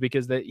AAA, was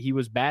because that he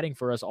was batting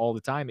for us all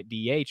the time at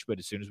DH. But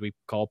as soon as we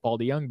called Paul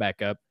DeYoung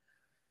back up,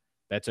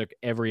 that took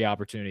every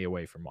opportunity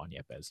away from Juan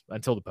Yepez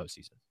until the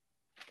postseason.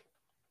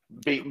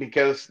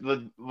 Because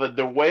the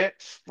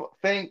DeWitts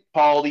think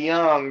Paul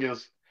DeYoung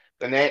is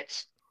the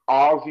next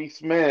Ozzie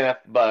Smith,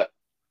 but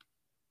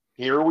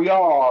here we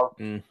are.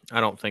 I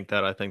don't think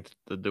that. I think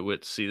the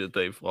DeWitts see that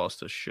they've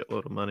lost a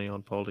shitload of money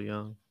on Paul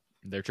DeYoung.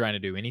 They're trying to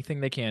do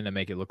anything they can to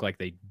make it look like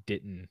they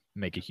didn't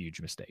make a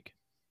huge mistake.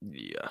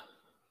 Yeah.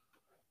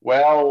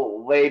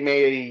 Well, they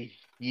made a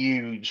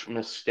huge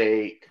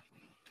mistake.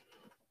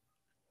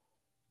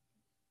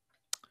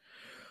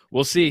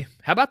 We'll see.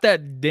 How about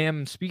that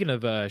damn, speaking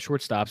of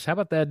shortstops, how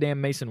about that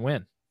damn Mason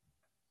Wynn?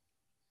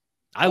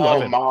 I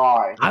love him.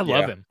 I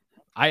love him.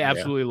 I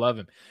absolutely love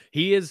him.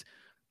 He is,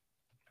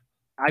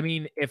 I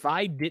mean, if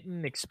I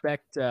didn't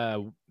expect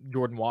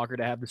Jordan Walker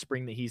to have the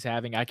spring that he's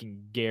having, I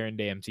can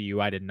guarantee you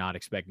I did not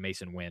expect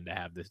Mason Wynn to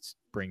have the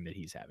spring that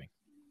he's having.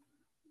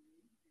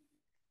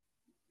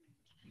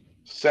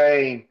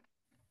 Same.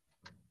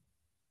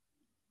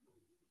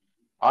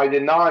 I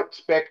did not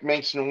expect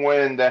Mason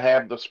Wynn to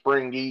have the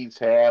spring he's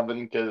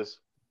having because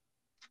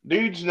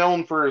dude's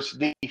known for his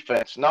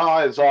defense,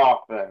 not his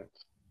offense.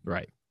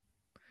 Right.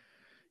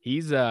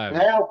 He's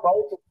now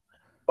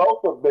both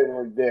have been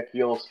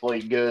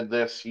ridiculously good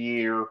this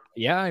year.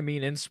 Yeah, I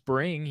mean, in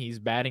spring he's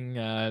batting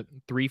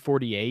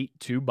 348,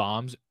 2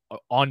 bombs,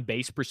 on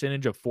base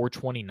percentage of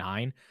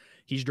 429.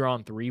 He's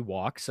drawn 3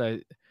 walks.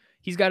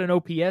 He's got an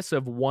OPS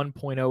of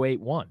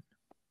 1.081.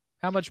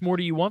 How much more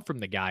do you want from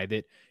the guy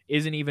that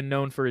isn't even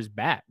known for his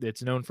bat,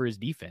 that's known for his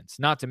defense?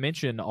 Not to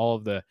mention all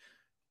of the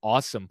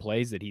awesome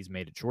plays that he's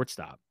made at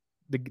shortstop.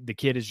 The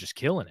kid is just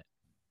killing it.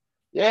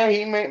 Yeah,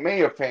 he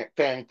made a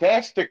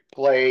fantastic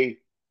play.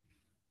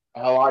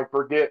 Oh, I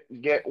forget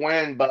get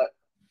when, but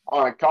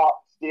on a caught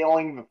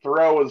stealing, the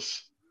throw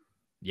was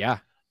Yeah.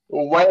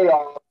 way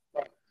off.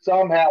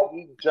 Somehow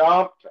he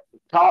jumped,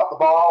 caught the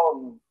ball,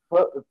 and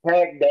put the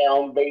tag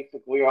down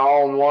basically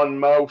all in one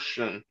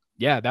motion.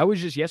 Yeah, that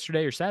was just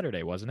yesterday or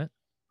Saturday, wasn't it?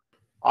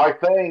 I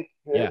think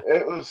Yeah.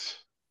 it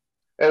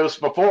was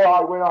before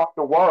I went off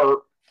to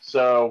work.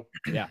 So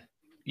Yeah.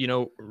 You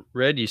know,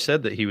 Red, you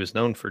said that he was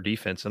known for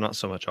defense and not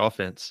so much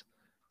offense.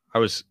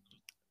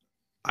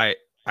 I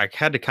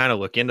had to kind of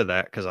look into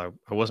that because I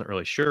wasn't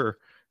really sure,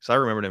 because I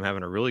remembered him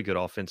having a really good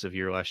offensive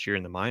year last year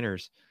in the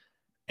minors.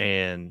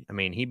 And I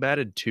mean, he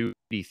batted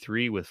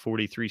 283 with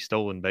 43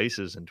 stolen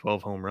bases and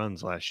 12 home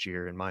runs last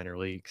year in minor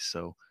leagues.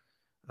 So,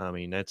 I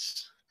mean,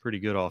 that's pretty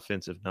good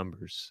offensive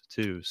numbers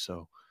too.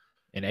 So,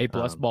 In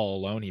A-plus ball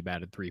alone, he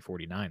batted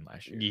 349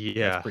 last year.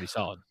 yeah, That's pretty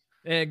solid.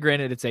 And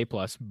granted, it's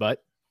A-plus,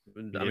 but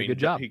he did a good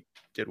job. He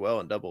did well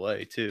in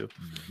Double-A too.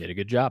 Did a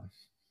good job.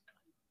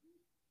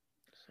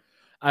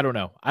 I don't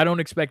know. I don't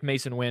expect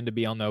Mason Wynn to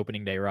be on the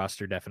opening day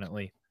roster,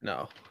 definitely.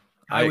 No,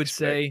 I would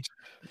say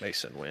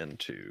Mason Wynn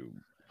to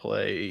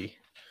play.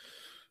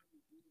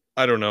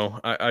 I don't know.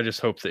 I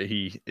just hope that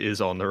he is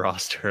on the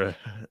roster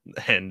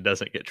and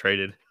doesn't get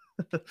traded.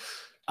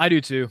 I do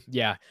too.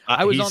 Yeah.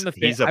 I was on the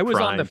fence. I was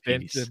on the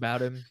piece. fence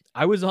about him.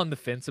 I was on the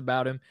fence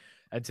about him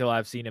until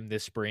I've seen him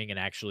this spring and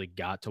actually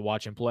got to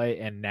watch him play,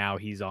 and now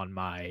he's on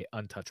my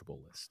untouchable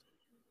list.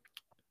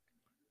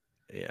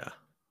 Yeah.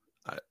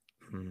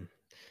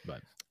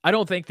 But I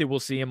don't think that we'll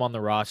see him on the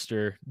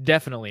roster.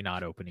 Definitely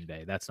not opening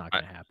day. That's not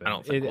going to happen. I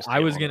don't think we'll see I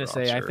him was on going the to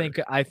say,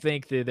 roster. I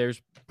think that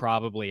there's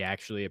probably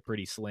actually a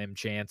pretty slim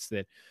chance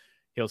that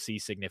he'll see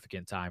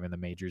significant time in the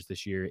majors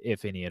this year,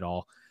 if any at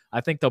all. I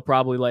think they'll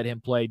probably let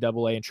him play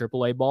Double-A and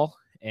Triple-A ball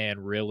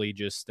and really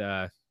just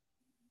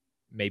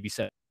maybe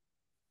set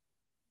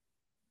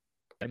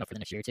for the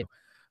next year too.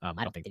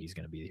 I don't think he's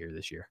going to be here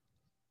this year.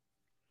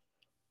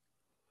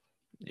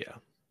 Yeah,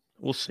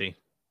 we'll see.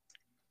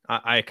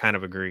 I kind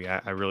of agree.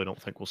 I really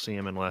don't think we'll see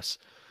him unless,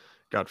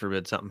 God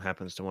forbid, something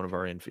happens to one of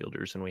our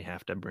infielders and we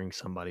have to bring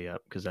somebody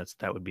up, because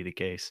that would be the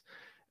case.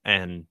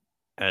 And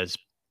as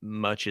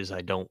much as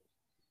I don't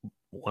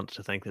want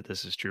to think that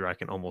this is true, I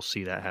can almost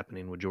see that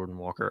happening with Jordan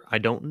Walker. I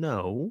don't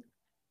know,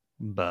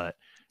 but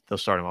they'll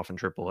start him off in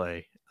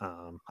AAA,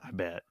 I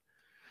bet.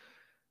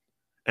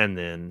 And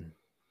then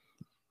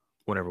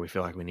whenever we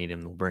feel like we need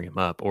him, we'll bring him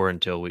up, or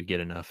until we get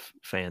enough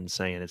fans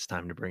saying it's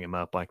time to bring him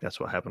up. Like that's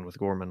what happened with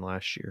Gorman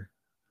last year.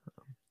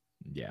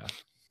 Yeah.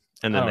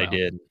 And then they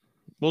did.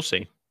 We'll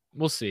see.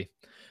 We'll see.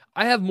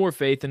 I have more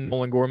faith in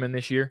Nolan Gorman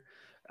this year.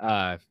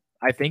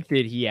 I think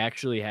that he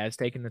actually has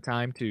taken the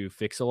time to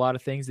fix a lot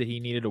of things that he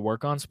needed to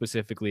work on,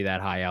 specifically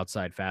that high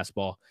outside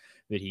fastball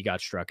that he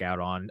got struck out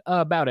on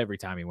about every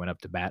time he went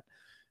up to bat.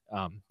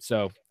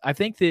 So I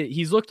think that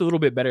he's looked a little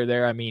bit better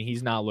there. I mean,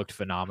 he's not looked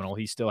phenomenal.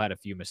 He still had a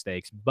few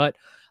mistakes, but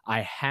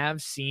I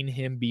have seen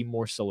him be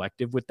more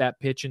selective with that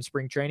pitch in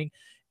spring training.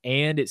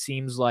 And it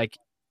seems like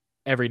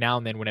every now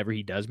and then, whenever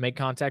he does make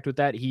contact with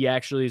that, he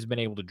actually has been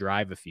able to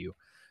drive a few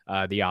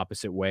the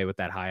opposite way with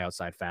that high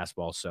outside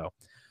fastball. So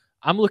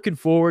I'm looking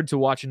forward to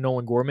watching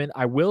Nolan Gorman.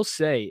 I will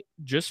say,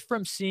 just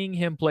from seeing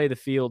him play the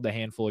field, the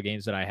handful of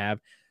games that I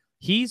have,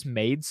 he's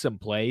made some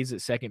plays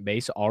at second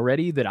base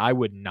already that I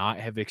would not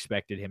have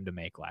expected him to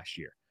make last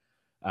year.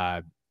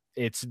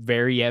 It's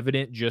very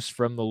evident just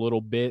from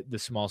the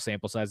small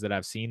sample size that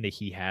I've seen, that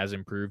he has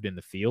improved in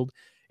the field.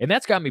 And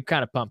that's got me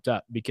kind of pumped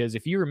up, because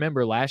if you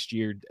remember last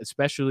year,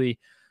 especially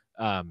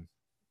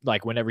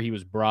like whenever he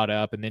was brought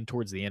up and then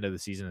towards the end of the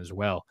season as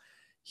well,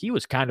 he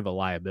was kind of a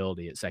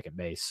liability at second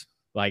base.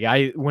 Like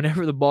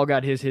whenever the ball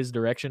got his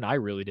direction, I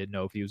really didn't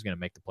know if he was going to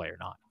make the play or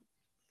not.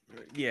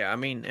 Yeah, I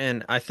mean,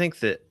 and I think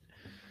that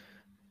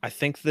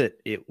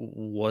it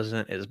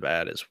wasn't as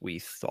bad as we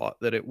thought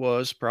that it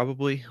was,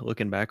 probably,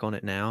 looking back on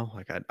it now.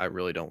 Like, I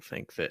really don't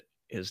think that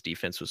his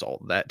defense was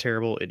all that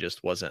terrible. It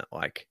just wasn't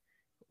like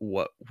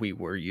what we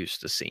were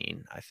used to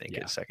seeing, I think,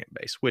 at second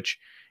base, which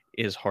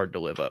is hard to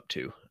live up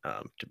to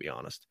be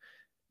honest.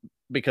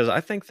 Because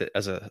I think that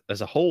as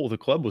a whole, the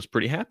club was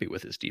pretty happy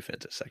with his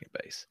defense at second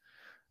base.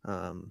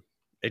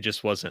 It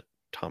just wasn't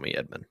Tommy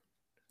Edman.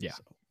 Yeah.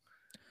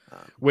 So,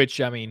 which,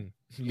 I mean,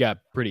 you got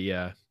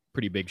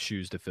pretty big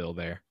shoes to fill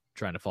there,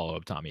 trying to follow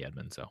up Tommy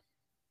Edman. So,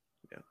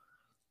 yeah,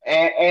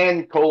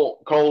 and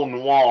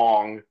Colton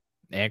Wong.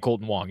 And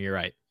Colton Wong, you're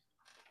right.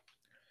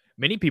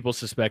 Many people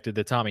suspected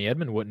that Tommy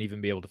Edman wouldn't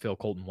even be able to fill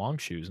Colton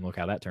Wong's shoes, and look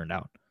how that turned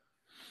out.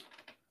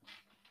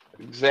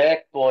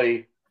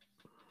 Exactly.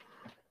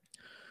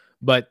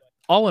 But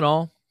all in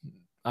all,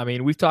 I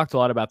mean, we've talked a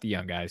lot about the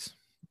young guys.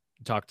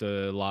 We talked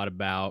a lot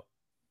about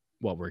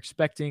what we're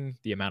expecting,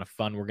 the amount of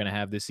fun we're going to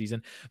have this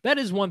season. That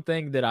is one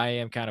thing that I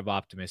am kind of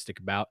optimistic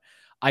about.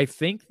 I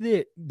think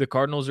that the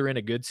Cardinals are in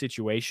a good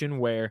situation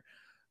where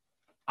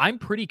I'm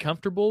pretty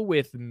comfortable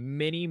with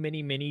many,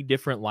 many, many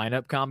different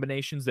lineup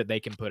combinations that they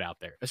can put out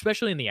there,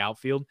 especially in the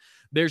outfield.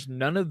 There's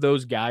none of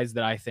those guys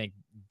that I think,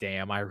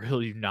 damn, I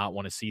really do not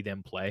want to see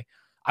them play.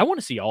 I want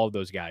to see all of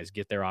those guys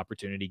get their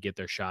opportunity, get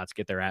their shots,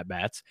 get their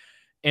at-bats,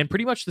 and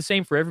pretty much the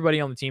same for everybody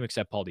on the team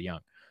except Paul DeYoung.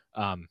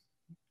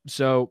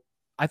 So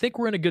I think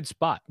we're in a good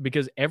spot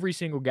because every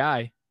single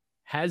guy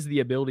has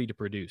the ability to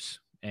produce.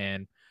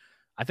 And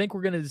I think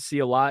we're going to see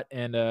a lot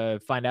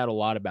and find out a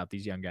lot about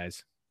these young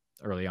guys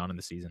early on in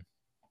the season.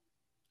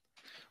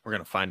 We're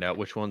going to find out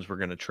which ones we're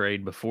going to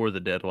trade before the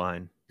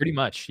deadline. Pretty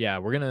much, yeah.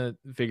 We're going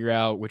to figure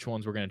out which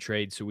ones we're going to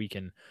trade so we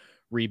can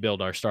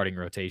rebuild our starting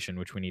rotation,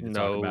 which we need to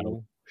talk about.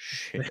 No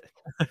shit.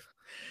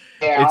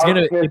 Yeah, It's our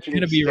gonna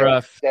pitching be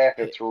rough.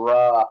 It's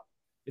rough.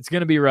 It's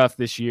gonna be rough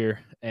this year,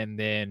 and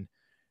then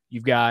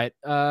you've got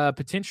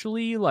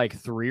potentially like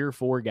 3 or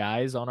 4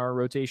 guys on our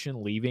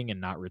rotation leaving and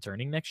not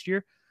returning next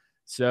year.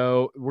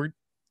 So we're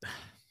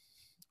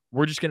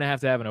just gonna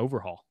have to have an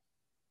overhaul.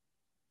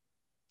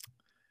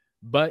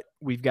 But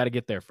we've got to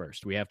get there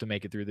first. We have to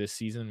make it through this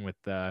season with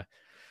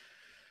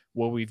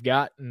what we've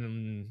got.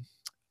 And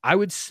I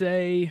would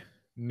say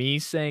me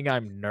saying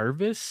I'm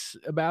nervous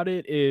about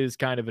it is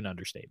kind of an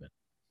understatement.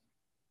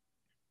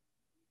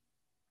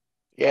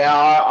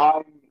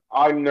 Yeah,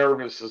 I'm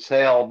nervous as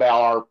hell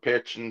about our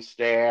pitching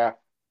staff.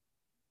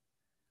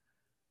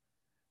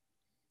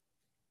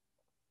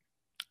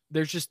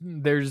 There's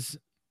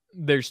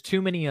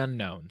too many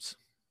unknowns.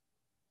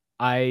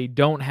 I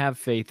don't have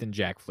faith in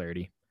Jack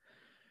Flaherty.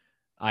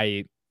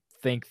 I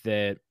think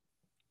that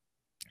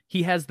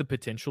he has the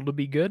potential to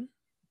be good,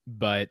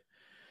 but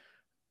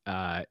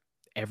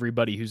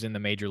everybody who's in the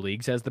major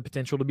leagues has the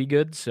potential to be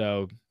good,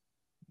 so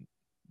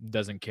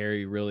doesn't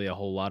carry really a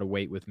whole lot of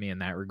weight with me in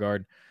that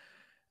regard.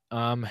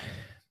 And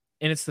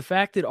it's the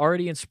fact that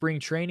already in spring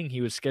training,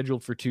 he was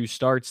scheduled for 2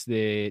 starts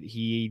that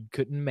he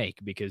couldn't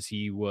make because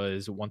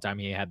one time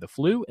he had the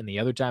flu and the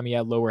other time he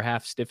had lower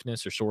half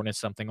stiffness or soreness,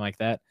 something like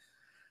that.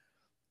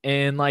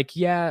 And like,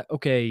 yeah,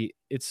 okay,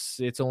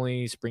 it's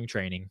only spring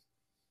training.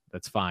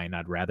 That's fine.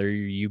 I'd rather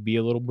you be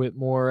a little bit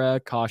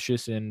more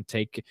cautious and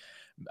take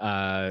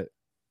care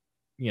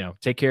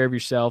of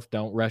yourself.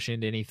 Don't rush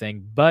into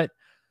anything. But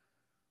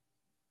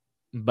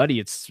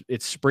buddy, it's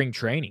spring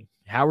training.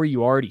 How are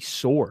you already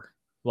sore?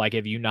 Like,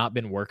 have you not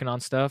been working on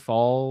stuff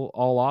all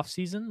off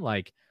season?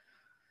 Like,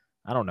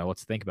 I don't know what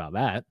to think about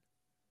that.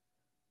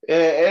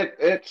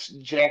 It's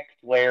Jack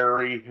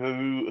Larry.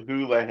 Who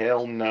the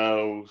hell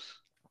knows?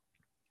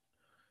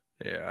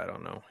 Yeah, I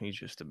don't know. He's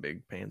just a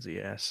big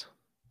pansy ass.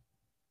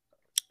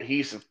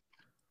 He's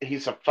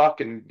a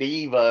fucking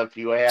diva, if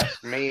you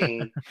ask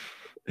me.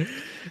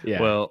 Yeah.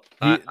 Well,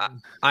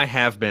 I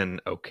have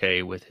been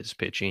okay with his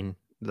pitching,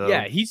 though.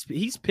 Yeah,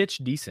 he's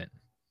pitched decent.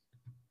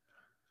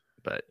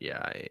 But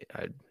yeah,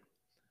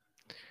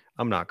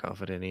 I'm not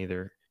confident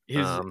either.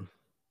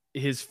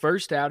 His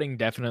first outing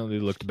definitely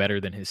looked better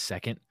than his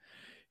second.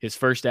 His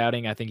first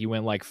outing, I think he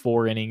went like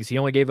 4 innings. He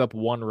only gave up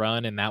 1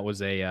 run, and that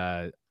was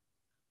a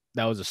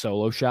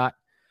solo shot.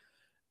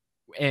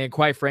 And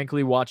quite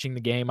frankly, watching the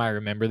game, I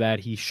remember that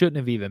he shouldn't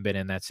have even been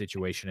in that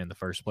situation in the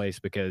first place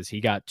because he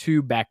got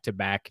 2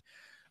 back-to-back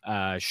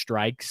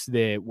strikes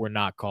that were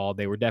not called.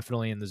 They were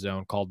definitely in the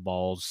zone, called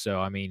balls. So,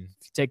 I mean,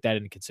 if you take that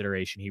into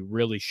consideration, he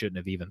really shouldn't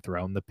have even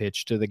thrown the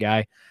pitch to the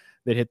guy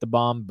that hit the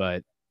bomb,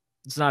 but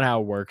it's not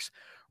how it works.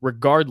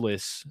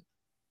 Regardless,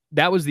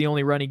 that was the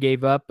only run he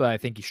gave up. I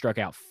think he struck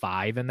out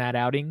 5 in that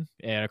outing,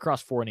 and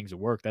across 4 innings of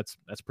work, that's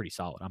pretty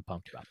solid. I'm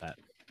pumped about that.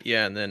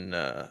 Yeah, and then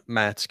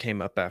Mats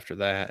came up after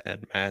that,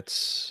 and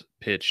Mats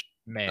pitched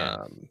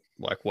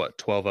like what,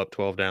 12 up,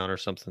 12 down, or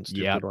something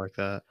stupid like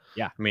that.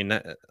 Yeah, I mean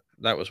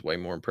that was way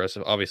more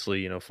impressive.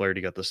 Obviously,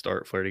 Flaherty got the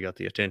start, Flaherty got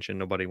the attention.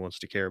 Nobody wants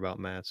to care about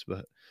Mats,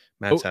 but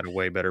Mats had a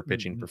way better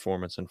pitching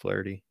performance than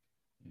Flaherty.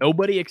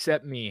 Nobody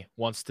except me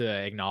wants to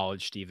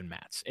acknowledge Steven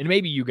Matz, and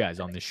maybe you guys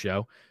on this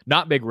show.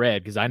 Not Big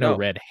Red, because I know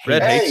Red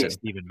hates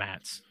Steven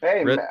Matz.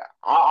 Hey, Red,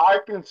 I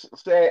can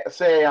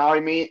say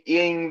I'm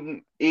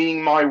eating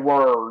my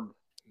word.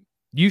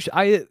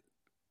 I'm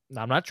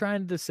not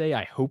trying to say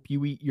I hope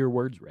you eat your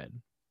words, Red,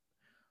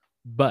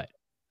 but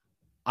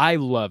I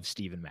love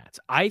Steven Matz.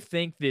 I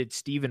think that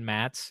Steven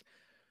Matz,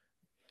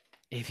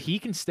 if he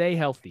can stay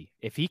healthy,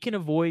 if he can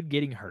avoid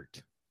getting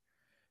hurt,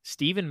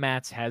 Steven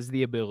Matz has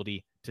the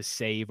ability to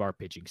save our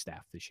pitching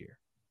staff this year.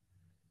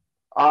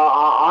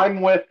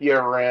 I'm with you,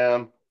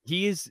 Ram.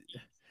 He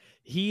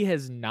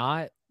has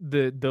not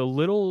the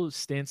little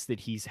stints that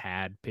he's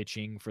had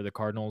pitching for the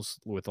Cardinals,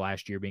 with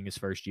last year being his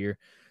first year,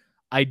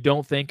 I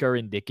don't think are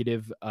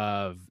indicative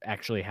of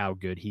actually how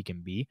good he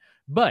can be.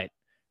 But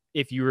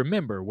if you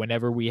remember,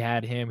 whenever we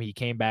had him, he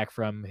came back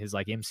from his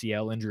like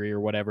MCL injury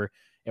or whatever,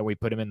 and we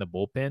put him in the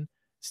bullpen.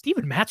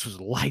 Steven Matz was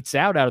lights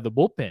out of the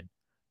bullpen.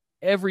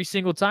 Every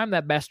single time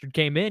that bastard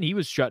came in, he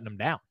was shutting them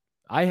down.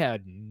 I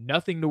had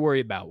nothing to worry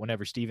about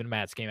whenever Steven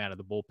Matz came out of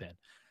the bullpen.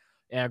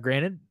 And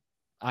granted,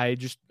 I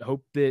just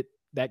hope that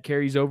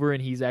carries over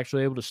and he's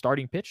actually able to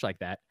starting pitch like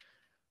that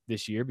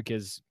this year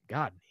because,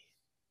 God,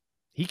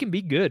 he can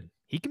be good.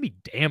 He can be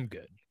damn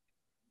good.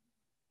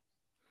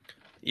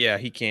 Yeah,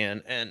 he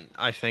can, and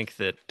I think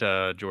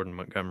that Jordan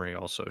Montgomery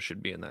also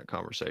should be in that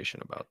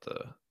conversation about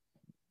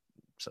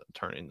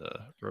turning the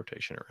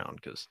rotation around,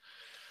 because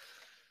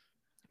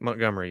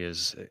Montgomery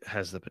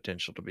has the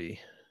potential to be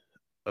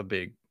a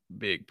big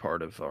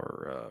part of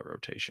our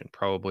rotation,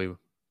 probably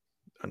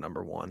a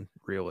number one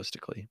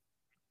realistically.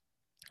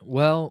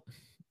 Well,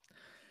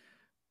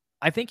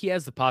 I think he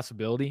has the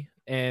possibility,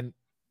 and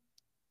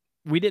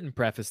we didn't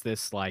preface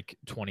this like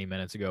 20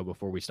 minutes ago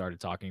before we started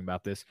talking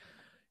about this.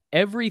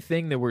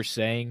 Everything that we're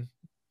saying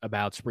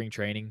about spring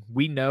training,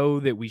 we know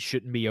that we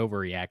shouldn't be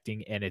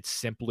overreacting, and it's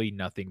simply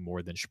nothing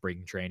more than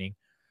spring training.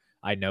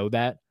 I know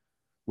that.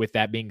 With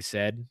that being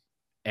said,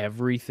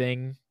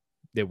 everything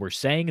that we're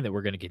saying and that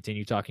we're going to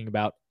continue talking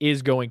about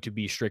is going to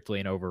be strictly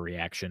an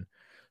overreaction.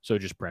 So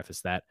just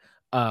preface that.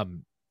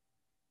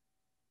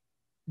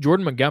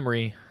 Jordan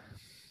Montgomery,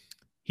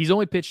 he's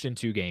only pitched in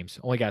 2 games,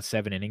 only got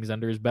 7 innings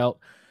under his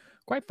belt.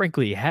 Quite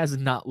frankly, he has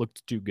not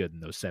looked too good in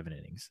those 7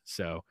 innings.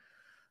 So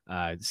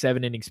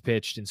 7 innings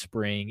pitched in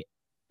spring,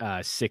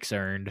 6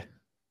 earned,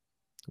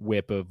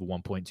 whip of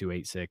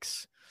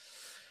 1.286.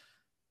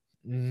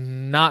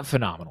 Not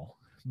phenomenal,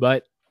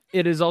 but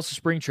it is also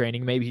spring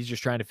training. Maybe he's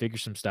just trying to figure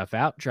some stuff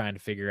out, trying to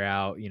figure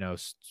out,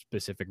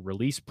 specific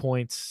release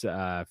points,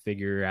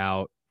 figure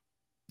out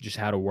just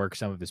how to work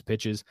some of his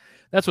pitches.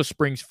 That's what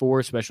spring's for,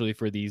 especially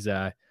for these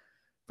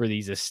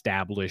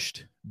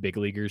established big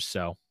leaguers.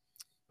 So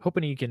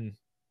hoping he can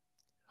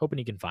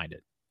find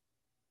it.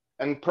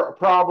 And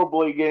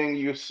probably getting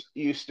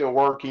used to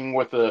working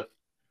with a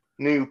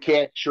new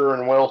catcher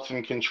and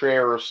Wilson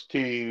Contreras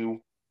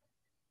too.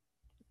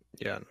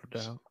 Yeah, no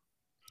doubt.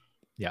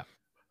 Yeah.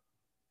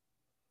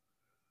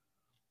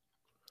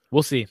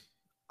 We'll see.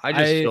 I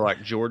just feel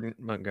like Jordan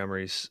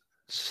Montgomery's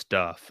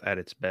stuff at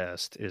its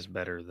best is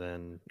better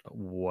than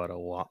what a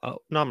lot. Oh,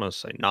 no, I'm going to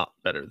say not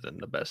better than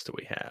the best that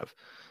we have,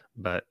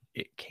 but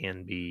it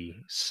can be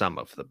some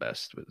of the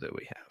best that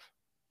we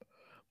have.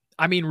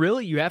 I mean,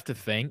 really, you have to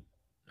think.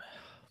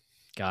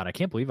 God, I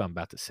can't believe I'm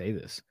about to say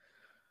this.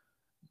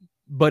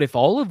 But if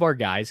all of our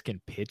guys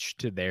can pitch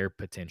to their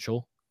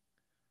potential,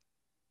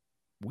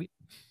 we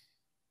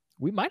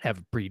might have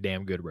a pretty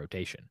damn good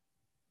rotation.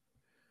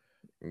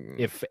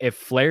 If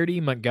Flaherty,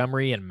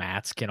 Montgomery, and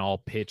Matz can all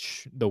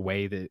pitch the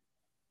way that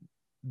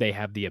they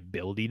have the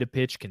ability to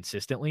pitch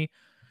consistently,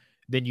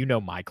 then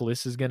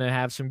Michaelis is going to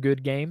have some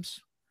good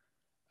games.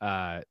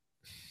 I'm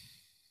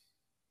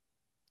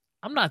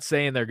not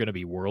saying they're going to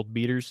be world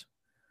beaters,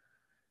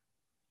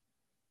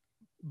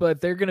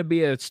 but they're going to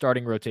be a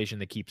starting rotation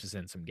that keeps us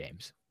in some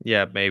games.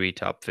 Yeah, maybe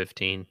top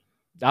 15.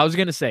 I was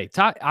going to say,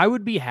 I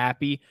would be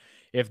happy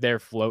if they're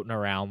floating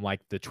around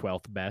like the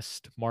 12th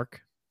best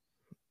mark.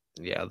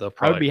 Yeah, they'll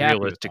probably be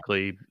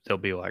realistically they'll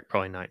be like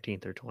probably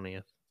 19th or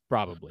 20th.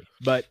 Probably.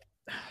 But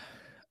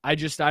I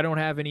don't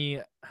have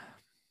any.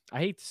 I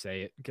hate to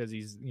say it because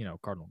he's,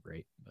 Cardinal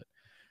great, but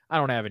I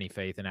don't have any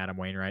faith in Adam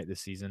Wainwright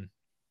this season.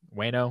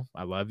 Waino,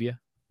 I love you.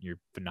 You're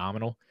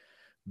phenomenal.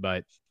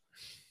 But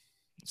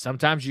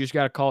sometimes you just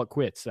got to call it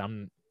quits.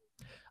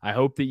 I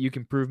hope that you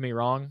can prove me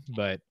wrong,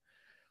 but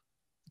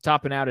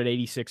topping out at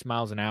 86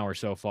 miles an hour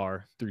so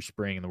far through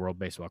spring in the World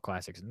Baseball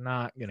Classic is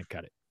not going to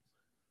cut it.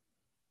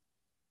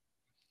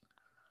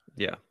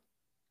 Yeah.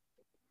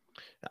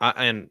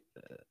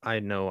 I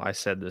know I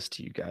said this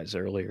to you guys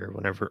earlier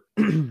whenever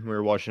we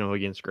were watching him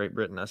against Great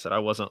Britain. I said I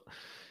wasn't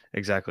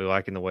exactly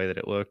liking the way that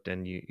it looked,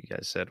 and you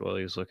guys said, well,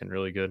 he was looking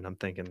really good, and I'm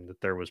thinking that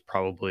there was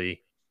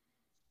probably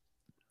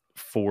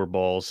 4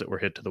 balls that were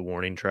hit to the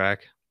warning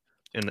track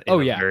in a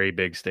very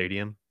big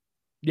stadium.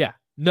 Yeah.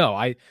 No,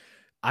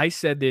 I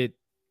said that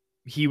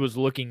he was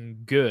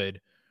looking good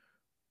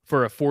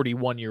for a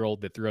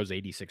 41-year-old that throws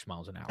 86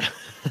 miles an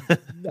hour.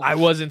 I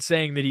wasn't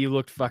saying that he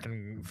looked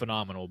fucking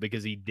phenomenal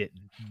because he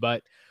didn't,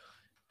 but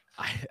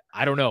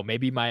I don't know.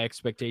 Maybe my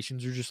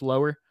expectations are just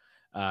lower.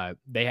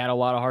 They had a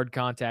lot of hard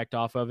contact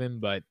off of him,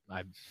 but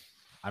I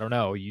don't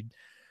know. You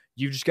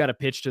just got to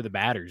pitch to the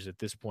batters at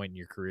this point in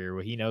your career.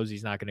 Well, he knows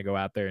he's not going to go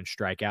out there and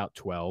strike out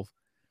 12.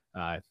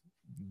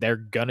 They're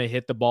going to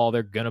hit the ball.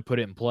 They're going to put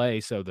it in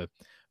play. So the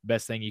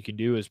best thing you can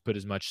do is put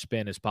as much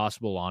spin as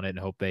possible on it and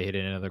hope they hit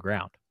it into the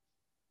ground.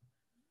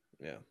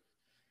 Yeah.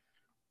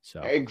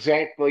 So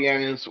exactly,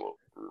 and it's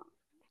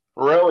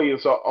really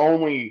is the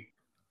only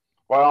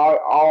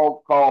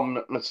I'll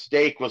call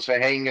mistake was a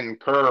hanging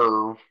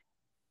curve.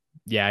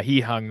 Yeah,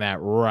 he hung that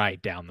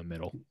right down the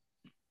middle.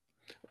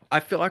 I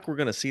feel like we're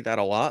going to see that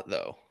a lot,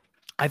 though.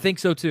 I think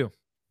so too.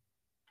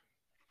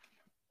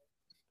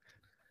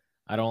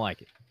 I don't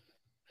like it.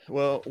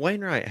 Well,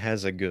 Wainwright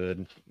has a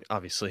good,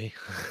 obviously,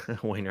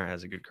 Wainwright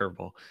has a good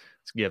curveball.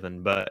 It's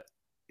given, but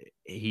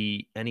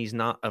he's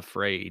not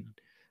afraid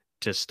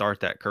to start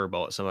that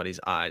curveball at somebody's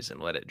eyes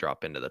and let it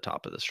drop into the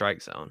top of the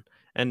strike zone.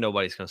 And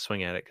nobody's going to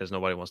swing at it because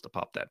nobody wants to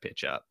pop that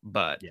pitch up.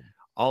 But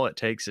all it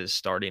takes is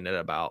starting at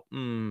about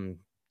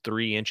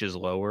 3 inches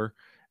lower,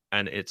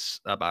 and it's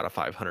about a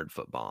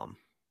 500-foot bomb.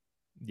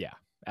 Yeah,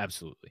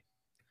 absolutely.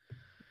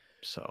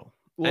 So,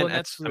 well,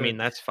 and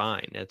that's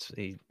fine.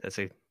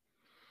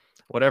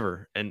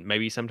 whatever. And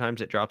maybe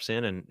sometimes it drops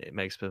in and it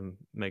makes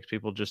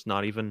people just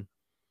not even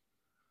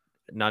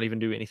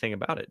do anything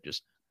about it.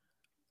 Just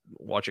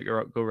watch it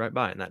go right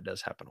by, and that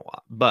does happen a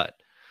lot. But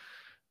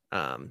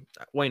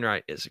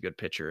Wainwright is a good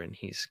pitcher, and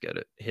he's good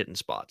at hitting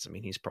spots. I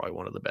mean, he's probably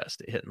one of the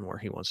best at hitting where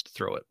he wants to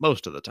throw it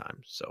most of the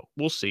time. So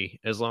we'll see.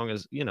 As long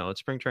as it's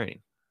spring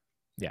training.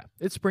 Yeah,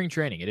 it's spring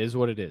training. It is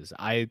what it is.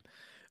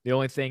 The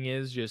only thing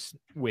is, just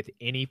with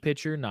any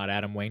pitcher, not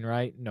Adam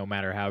Wainwright, no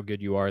matter how good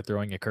you are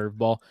throwing a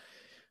curveball,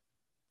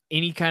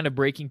 any kind of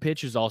breaking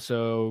pitch is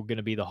also going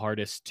to be the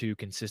hardest to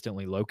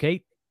consistently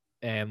locate.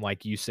 And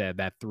like you said,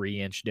 that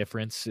 3-inch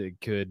difference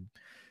can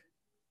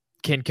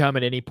come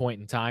at any point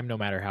in time, no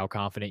matter how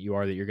confident you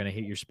are that you're going to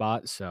hit your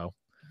spot. So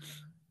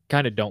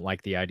kind of don't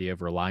like the idea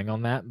of relying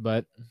on that,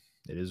 but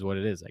it is what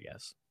it is, I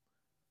guess.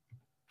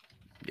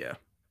 Yeah.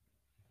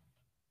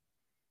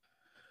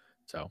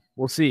 So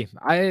we'll see.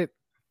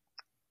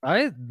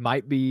 I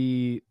might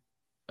be,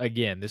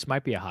 again, this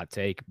might be a hot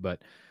take,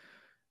 but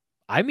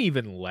I'm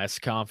even less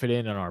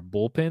confident in our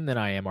bullpen than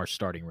I am our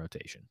starting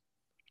rotation.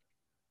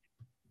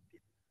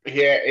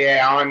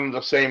 Yeah, I'm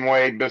the same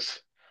way.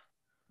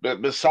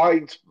 But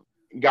besides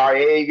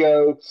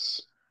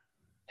Gallegos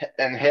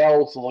and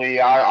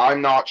Helsley,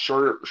 I'm not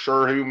sure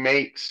who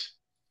makes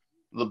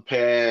the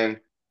pen.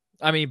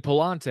 I mean,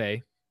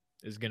 Palante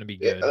is going to be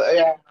good.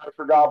 Yeah, I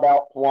forgot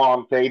about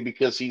Palante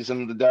because he's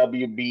in the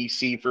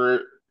WBC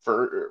for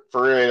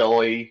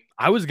Italy.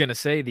 I was going to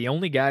say the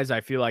only guys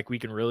I feel like we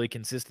can really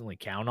consistently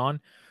count on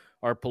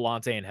are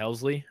Palante and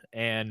Helsley,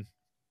 and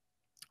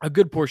a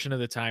good portion of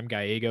the time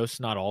Gallegos,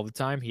 not all the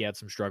time. He had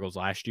some struggles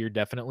last year,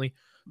 definitely,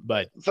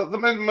 but So the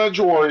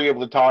majority of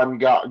the time,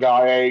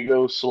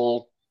 Gallegos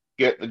will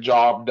get the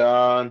job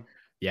done.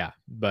 yeah,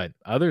 but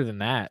other than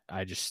that,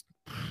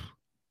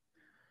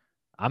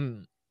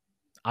 I'm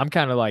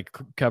kind of like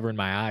covering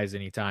my eyes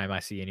anytime I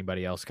see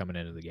anybody else coming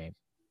into the game.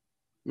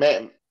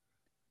 Man,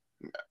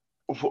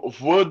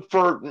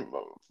 Woodford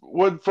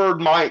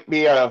might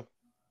be a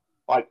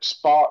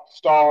spot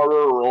starter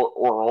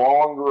or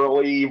long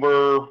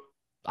reliever.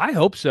 I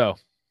hope so.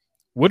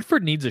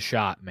 Woodford needs a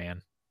shot,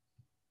 man.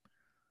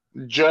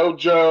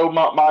 JoJo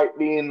might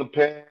be in the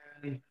pen.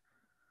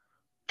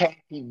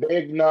 Packy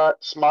Big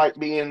Nuts might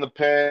be in the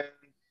pen.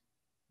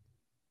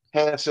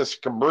 Genesis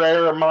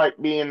Cabrera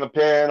might be in the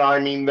pen. I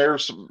mean,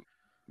 there's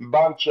a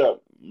bunch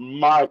of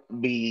might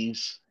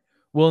be's.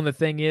 Well, and the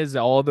thing is,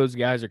 all those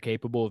guys are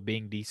capable of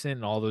being decent,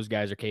 and all those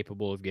guys are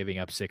capable of giving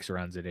up 6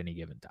 runs at any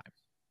given time.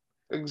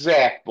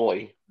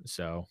 Exactly.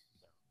 So,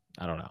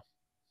 I don't know.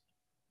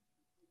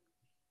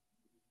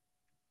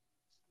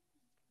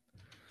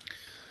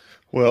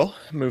 Well,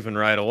 moving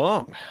right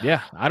along.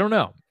 Yeah, I don't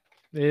know.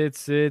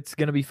 It's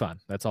gonna be fun.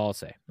 That's all I'll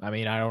say. I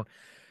mean, I don't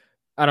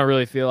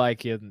really feel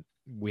like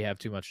we have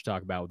too much to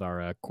talk about with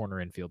our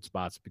corner infield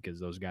spots because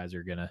those guys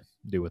are gonna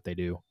do what they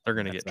do. They're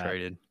gonna get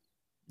traded.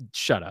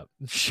 Shut up.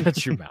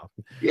 Shut your mouth.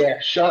 Yeah,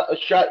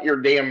 shut your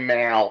damn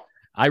mouth.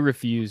 I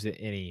refuse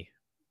any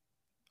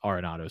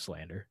Arenado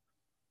slander.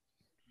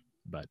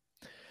 But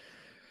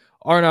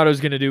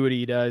Arenado's going to do what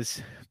he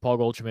does. Paul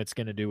Goldschmidt's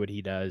going to do what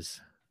he does.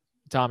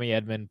 Tommy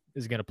Edman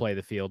is going to play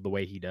the field the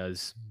way he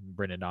does.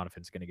 Brendan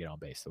Donovan's going to get on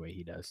base the way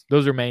he does.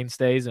 Those are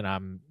mainstays, and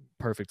I'm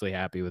perfectly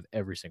happy with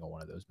every single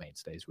one of those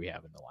mainstays we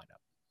have in the lineup.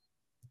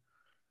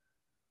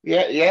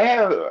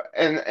 Yeah,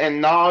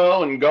 and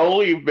Nile and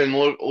goalie have been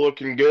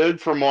looking good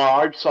from what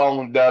I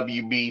saw in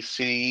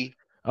WBC.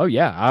 Oh,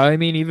 yeah. I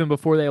mean, even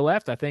before they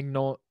left, I think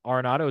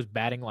Arenado is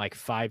batting like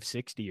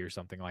 560 or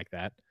something like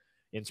that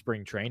in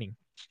spring training.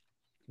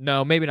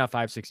 No, maybe not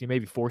 560,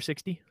 maybe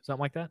 460,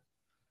 something like that.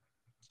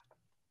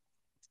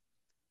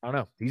 I don't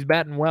know. He's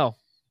batting well.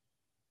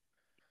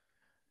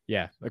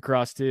 Yeah,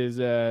 across his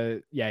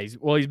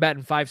he's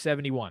batting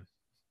 571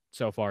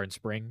 so far in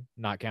spring,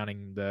 not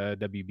counting the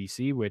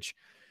WBC, which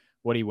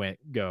what he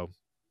go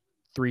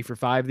 3 for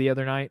 5 the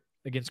other night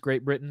against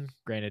Great Britain.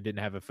 Granted,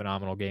 didn't have a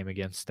phenomenal game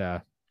against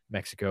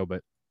Mexico,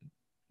 but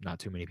not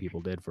too many people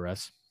did for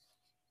us.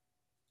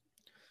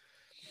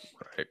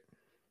 Right.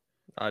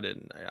 I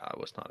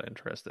was not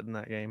interested in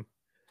that game.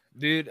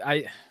 Dude,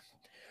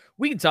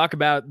 we can talk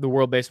about the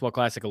World Baseball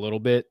Classic a little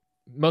bit,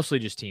 mostly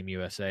just Team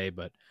USA,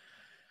 but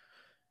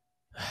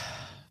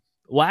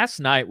last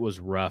night was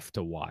rough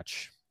to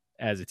watch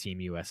as a Team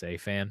USA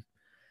fan.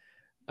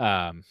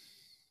 I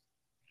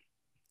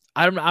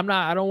don't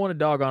want to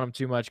dog on them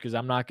too much because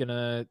I'm not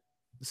gonna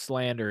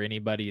slander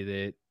anybody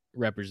that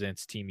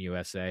represents Team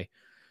USA,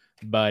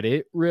 but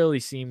it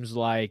really seems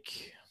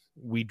like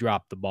we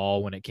dropped the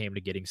ball when it came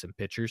to getting some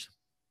pitchers.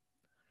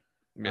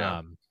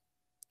 Yeah.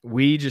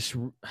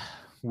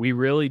 We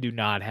really do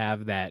not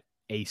have that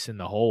ace in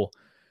the hole,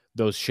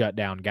 those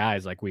shutdown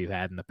guys like we've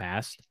had in the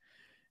past.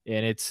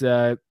 And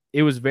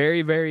it was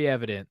very, very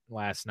evident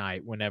last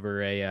night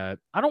whenever I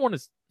don't want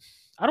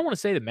to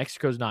say that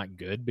Mexico's not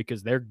good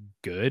because they're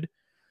good,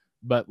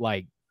 but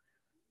like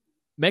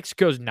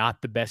Mexico's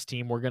not the best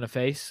team we're going to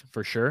face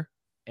for sure.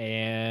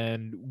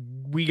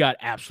 And we got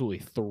absolutely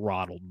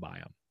throttled by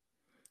them.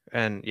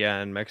 And yeah,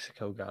 and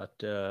Mexico got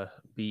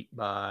beat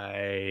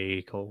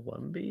by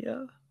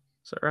Colombia.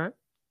 Is that right?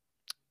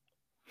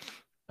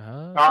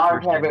 I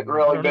haven't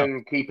really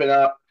been keeping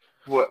up,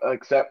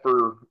 except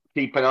for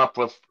keeping up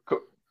with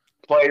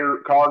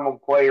Cardinal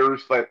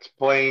players that's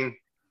playing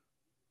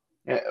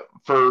uh,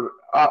 for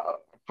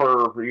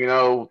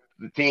the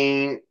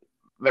team,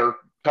 their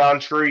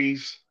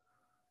countries.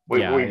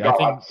 We've Yeah, I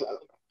got think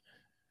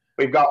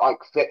we've got like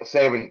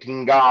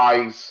 17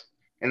 guys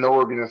in the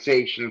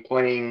organization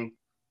playing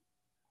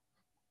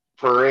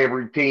for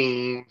every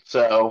team.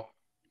 So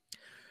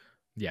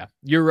yeah,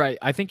 you're right.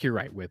 I think you're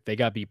right with they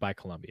got beat by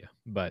Colombia,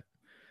 but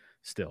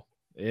still,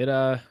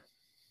 I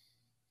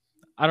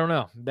don't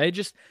know.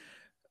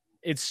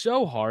 It's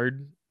so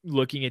hard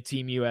looking at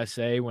Team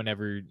USA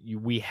whenever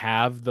we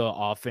have the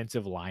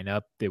offensive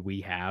lineup that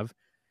we have.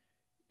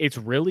 It's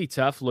really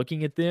tough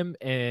looking at them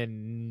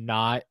and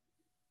not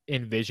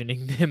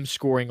envisioning them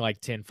scoring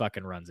like 10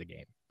 fucking runs a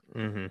game.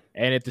 Mm-hmm.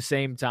 And at the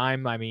same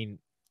time, I mean,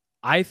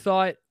 I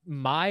thought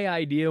my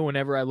idea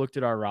whenever I looked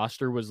at our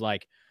roster was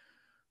like,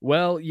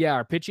 well, yeah,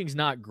 our pitching's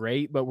not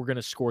great, but we're going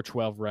to score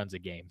 12 runs a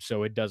game,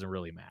 so it doesn't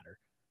really matter.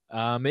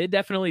 It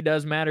definitely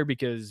does matter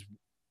because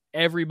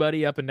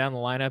everybody up and down the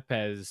lineup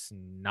has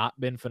not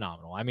been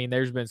phenomenal. I mean,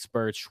 there's been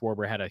spurts.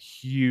 Schwarber had a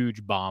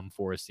huge bomb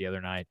for us the other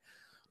night.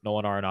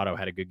 Nolan Arenado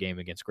had a good game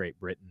against Great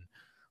Britain,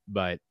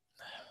 but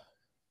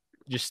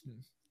just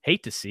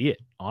hate to see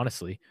it,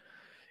 honestly.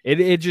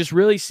 It just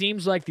really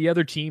seems like the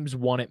other teams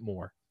want it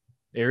more.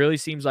 It really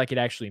seems like it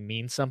actually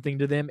means something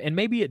to them. And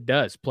maybe it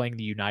does playing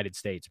the United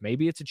States.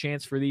 Maybe it's a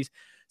chance for these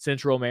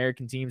Central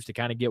American teams to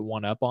kind of get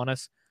one up on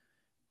us.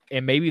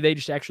 And maybe they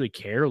just actually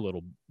care a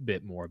little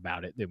bit more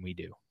about it than we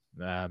do.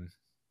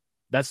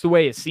 That's the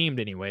way it seemed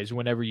anyways.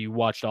 Whenever you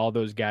watched all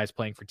those guys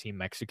playing for Team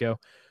Mexico,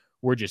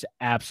 we're just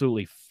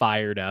absolutely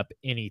fired up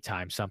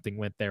anytime something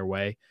went their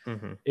way.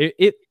 Mm-hmm.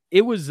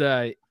 It was,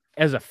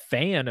 as a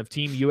fan of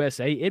Team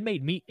USA, it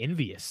made me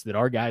envious that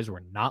our guys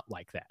were not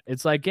like that.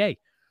 It's like, hey,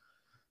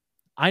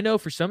 I know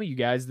for some of you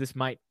guys this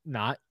might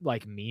not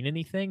like mean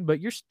anything, but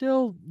you're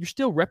still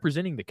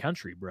representing the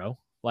country, bro.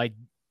 Like,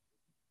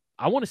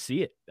 I want to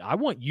see it. I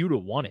want you to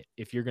want it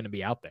if you're going to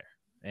be out there.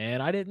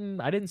 And I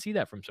didn't see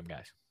that from some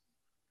guys.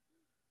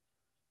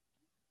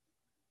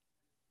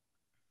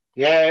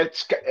 yeah,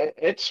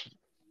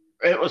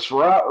 it was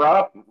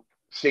rough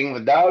seeing the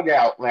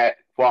dugout that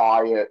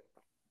quiet.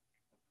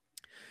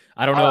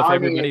 I don't know if I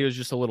everybody mean, was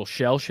just a little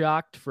shell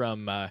shocked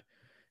from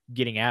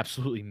getting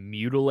absolutely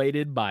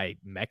mutilated by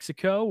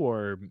Mexico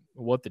or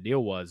what the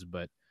deal was,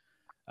 but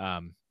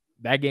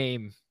that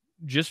game,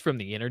 just from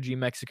the energy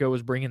Mexico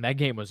was bringing, that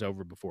game was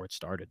over before it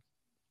started.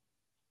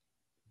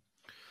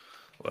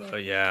 Well,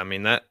 yeah, I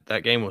mean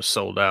that game was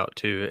sold out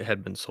too. It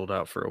had been sold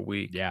out for a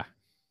week. Yeah.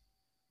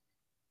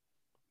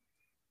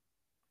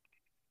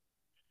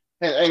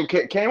 and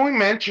can we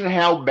mention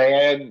how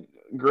bad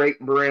Great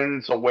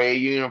Britain's away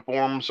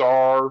uniforms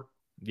are?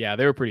 Yeah,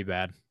 they were pretty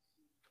bad.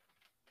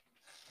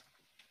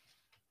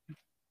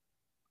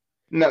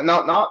 No,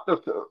 not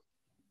the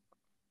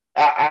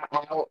how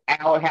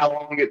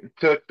long it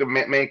took to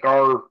make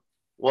our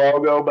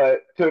logo,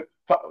 but it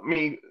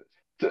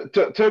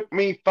took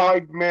me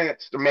 5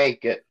 minutes to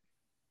make it,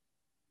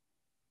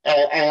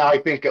 and I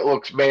think it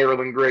looks better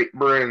than Great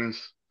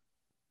Britain's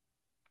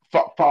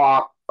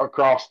font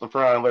across the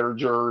front of their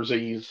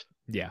jerseys.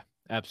 Yeah,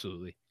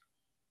 absolutely.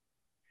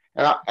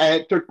 And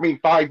it took me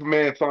 5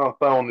 minutes on a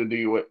phone to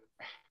do it.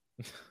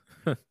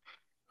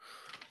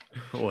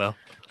 Well,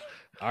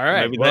 all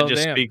right. Maybe that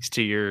just speaks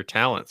to your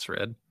talents,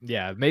 Red.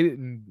 Yeah,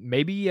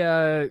 maybe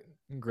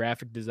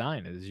graphic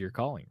design is your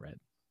calling, Red.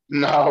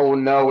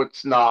 No,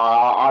 it's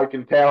not. I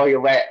can tell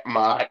you that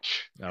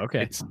much.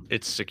 Okay.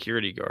 It's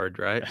security guard,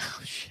 right?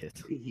 Oh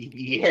shit.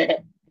 Yeah.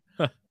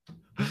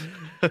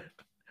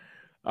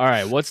 All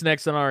right, what's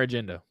next on our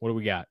agenda? What do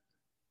we got?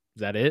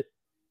 Is that it?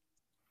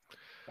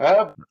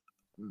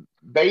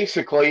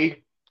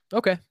 Basically.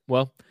 Okay.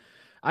 Well,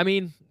 I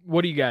mean,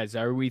 what do you guys?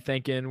 Are we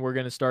thinking we're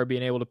going to start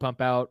being able to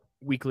pump out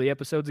weekly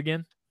episodes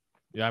again?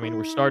 Yeah, I mean,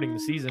 we're starting the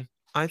season.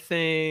 I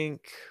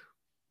think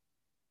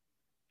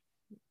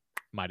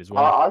might as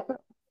well.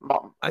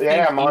 I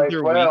think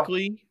either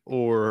weekly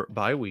or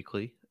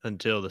bi-weekly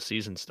until the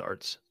season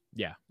starts.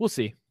 Yeah, we'll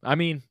see. I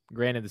mean,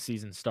 granted, the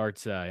season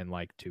starts in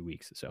like 2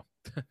 weeks, so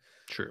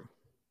true.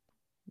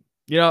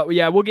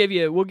 Yeah, we'll give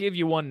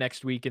you one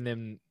next week, and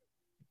then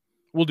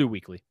we'll do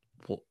weekly.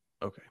 Well,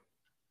 okay,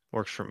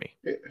 works for me.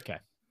 Okay.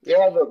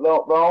 Yeah,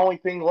 the only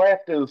thing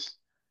left is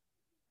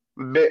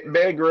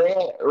big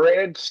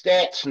red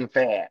stats and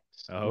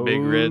facts. Oh,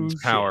 Big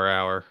Red's Power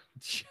Hour.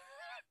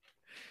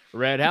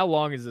 Red, how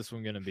long is this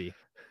one going to be?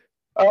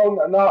 Oh,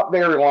 not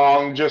very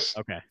long. Just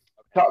okay.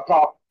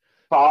 Top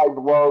 5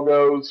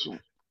 logos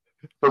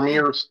from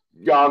years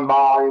gone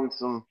by and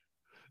some.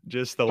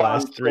 Just the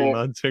last 3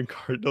 months in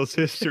Cardinals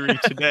history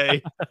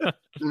today.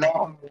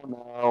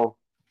 No.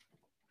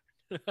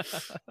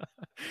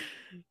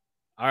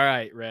 All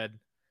right, Red.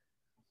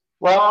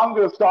 Well, I'm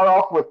going to start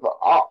off with the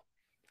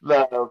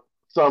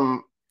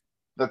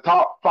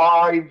top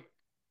 5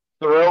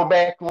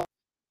 throwback.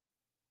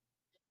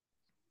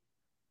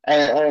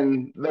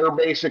 and they're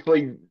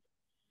basically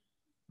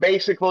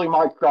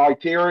my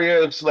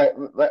criteria is that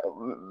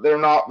they're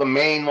not the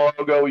main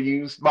logo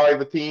used by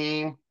the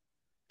team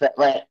that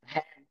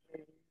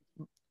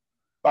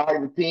by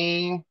the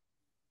team.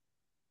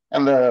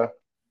 And the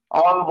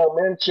honorable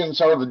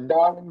mentions are the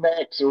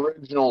Diamondbacks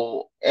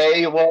original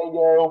A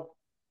logo.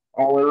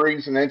 Only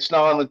reason it's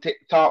not on the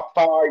top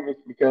five is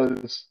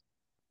because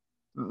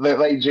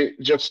they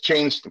just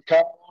changed the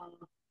color.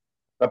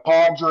 The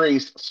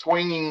Padres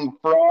swinging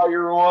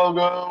Friar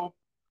logo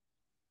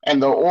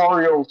and the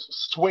Orioles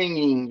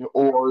swinging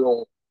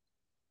Oriole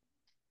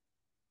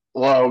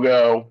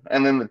logo.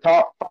 And then the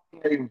top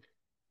five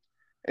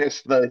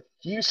is the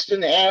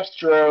Houston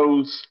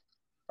Astros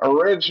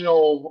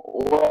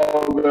original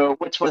logo,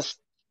 which was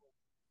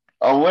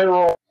a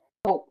literal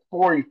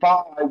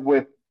 45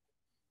 with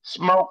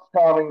smoke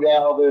coming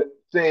out of it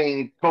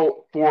saying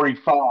Colt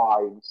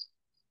 45s.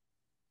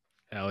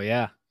 Hell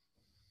yeah.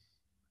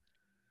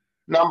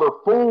 Number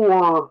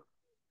 4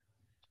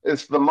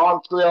 is the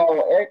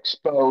Montreal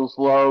Expos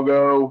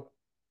logo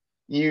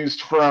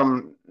used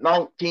from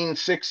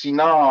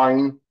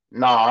 1969,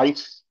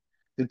 nice,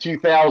 to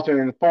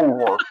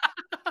 2004.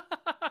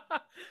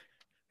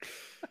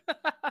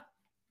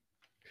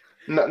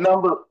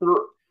 Number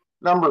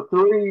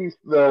 3 is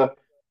the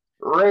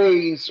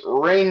Rays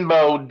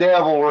Rainbow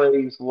Devil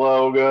Rays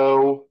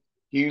logo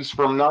used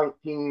from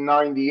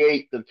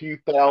 1998 to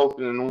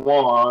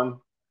 2001.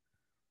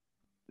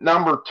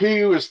 Number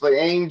 2 is the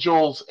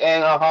Angels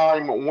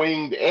Anaheim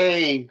Winged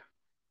A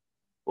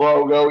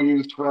logo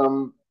used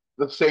from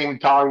the same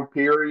time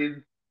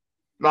period,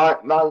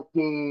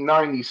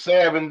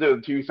 1997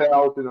 to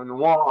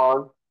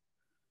 2001.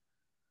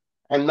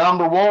 And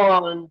number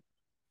 1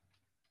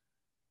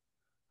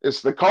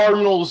 is the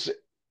Cardinals,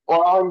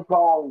 what I'm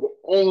calling the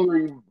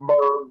Angry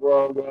Bird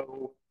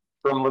logo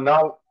from the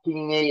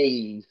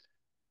 1980s.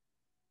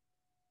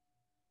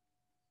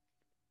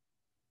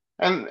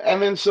 And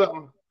then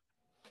some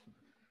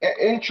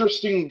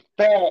interesting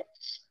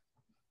facts.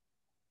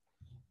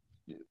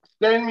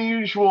 Stan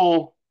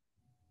Musial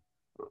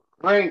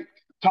ranked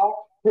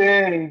top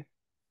 10,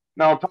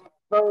 no, top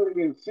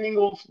 30 in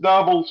singles,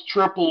 doubles,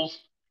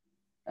 triples,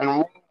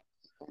 and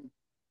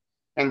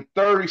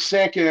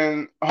 32nd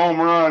in home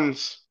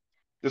runs,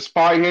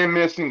 despite him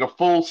missing a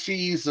full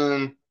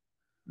season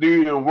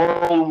due to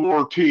World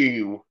War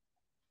II.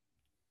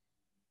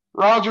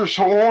 Rogers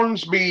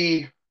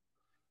Hornsby,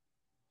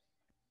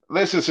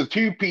 this is a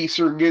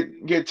two-piecer,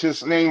 gets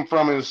his name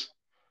from his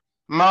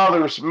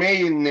mother's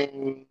maiden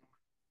name.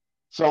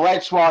 So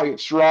that's why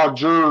it's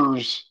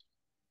Rogers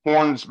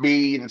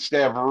Hornsby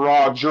instead of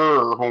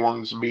Roger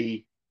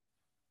Hornsby.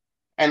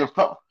 And a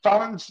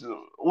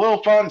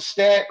little fun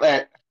stat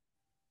that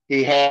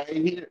he had,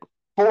 he hit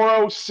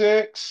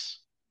 406,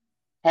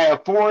 had a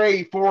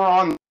 484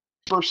 on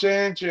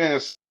percentage, and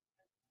a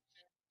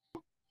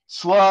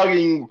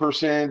slugging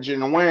percentage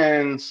in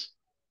wins,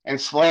 and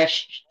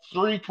slashed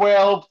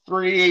 312,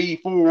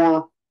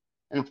 384,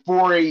 and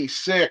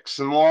 486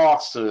 in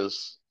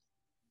losses.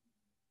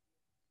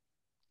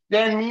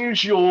 Dan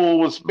Musial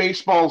was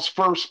baseball's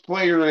first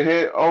player to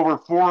hit over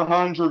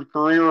 400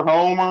 career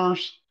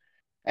homers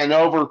and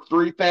over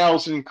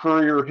 3,000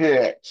 career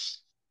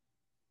hits.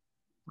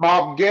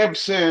 Bob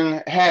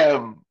Gibson had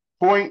a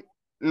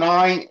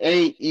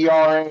 .98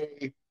 ERA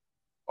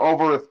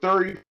over a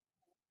 30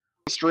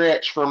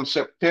 stretch from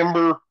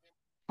September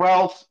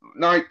 12th,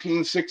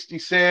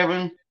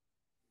 1967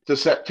 to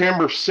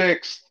September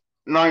 6th,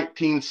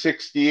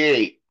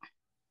 1968.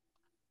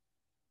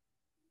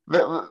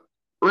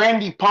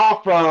 Randy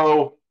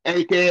Poffo,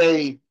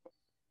 a.k.a.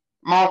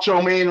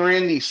 Macho Man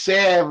Randy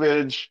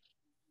Savage,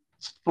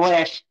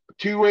 splashed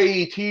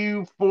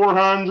 282,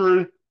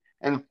 400,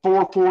 and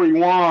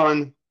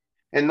 441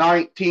 in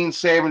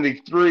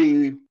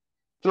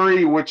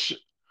 1973, which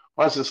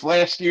was his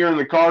last year in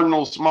the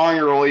Cardinals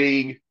minor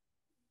league,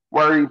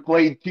 where he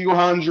played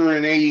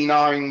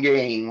 289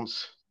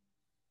 games.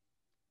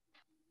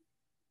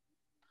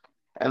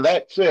 And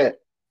that's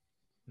it.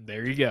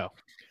 There you go.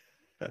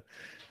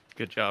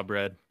 Good job,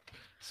 Brad.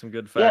 Some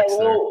good facts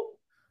there.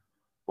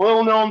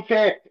 Little known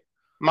fact,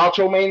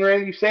 Macho Man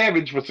Randy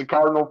Savage was a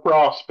Cardinal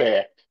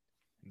prospect.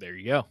 There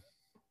you go.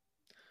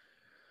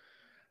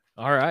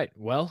 All right.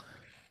 Well,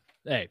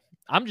 hey,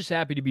 I'm just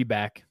happy to be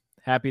back.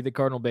 Happy that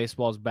Cardinal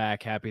baseball's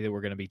back. Happy that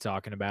we're going to be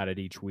talking about it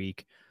each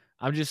week.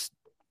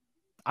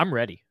 I'm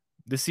ready.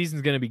 This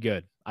season's going to be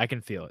good. I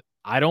can feel it.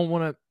 I don't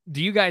want to.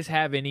 Do you guys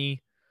have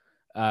any,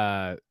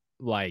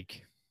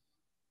 like,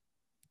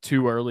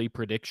 too early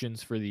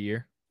predictions for the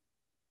year?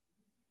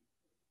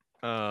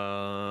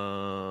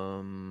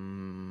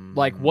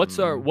 Like, what's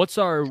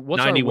our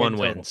 91 win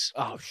wins.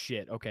 Oh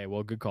shit. Okay,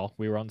 well, good call.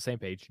 We were on the same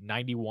page.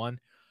 91.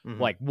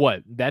 Mm-hmm. Like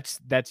what? That's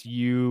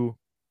you.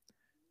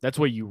 That's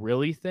what you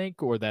really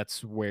think, or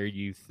that's where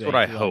you think? That's what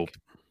I hope.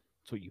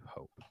 That's what you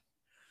hope.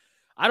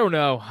 I don't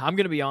know. I'm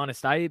gonna be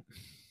honest. I've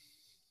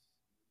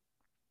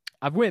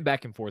went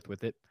back and forth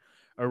with it.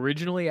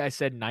 Originally, I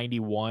said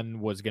 91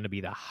 was gonna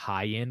be the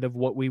high end of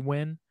what we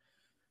win.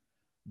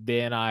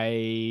 Then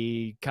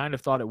I kind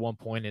of thought at one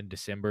point in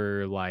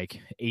December, like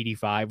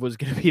 85 was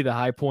going to be the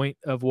high point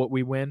of what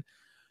we win.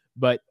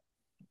 But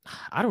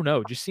I don't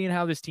know. Just seeing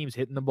how this team's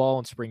hitting the ball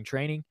in spring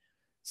training,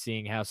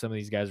 seeing how some of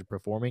these guys are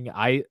performing,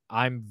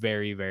 I'm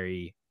very,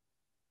 very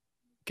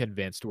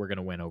convinced we're going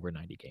to win over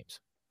 90 games.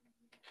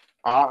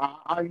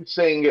 I'm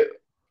saying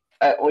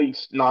at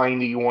least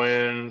 90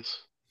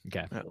 wins.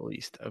 Okay. At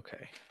least.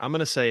 Okay. I'm going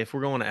to say if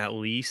we're going at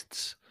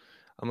least,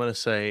 I'm going to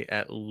say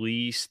at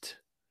least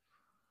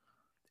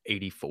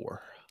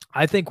 84.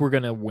 I think we're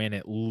going to win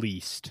at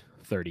least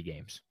 30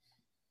 games.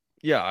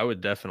 Yeah, I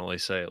would definitely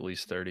say at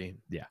least 30.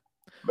 Yeah.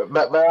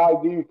 But I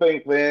do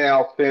think the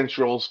NL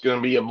Central is going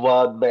to be a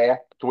bloodbath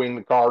between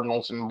the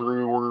Cardinals and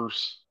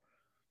Brewers.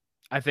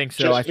 I think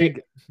so. Just I think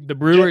the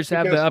Brewers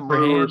have the upper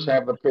Brewers hand.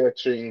 have the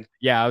pitching.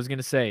 Yeah, I was going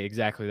to say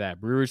exactly that.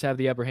 Brewers have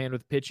the upper hand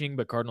with pitching,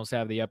 but Cardinals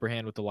have the upper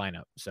hand with the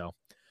lineup. So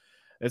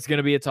it's going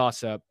to be a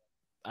toss-up.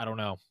 I don't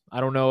know.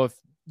 I don't know if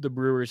the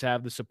Brewers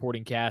have the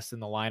supporting cast in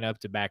the lineup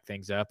to back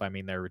things up. I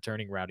mean, they're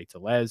returning Rowdy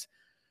Tellez.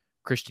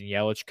 Christian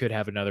Yelich could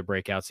have another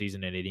breakout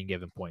season at any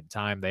given point in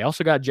time. They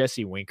also got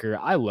Jesse Winker.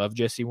 I love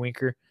Jesse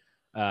Winker.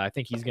 I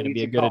think he's going to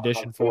be a good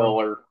addition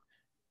for him.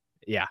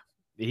 Yeah,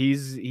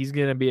 he's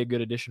going to be a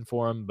good addition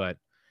for him, but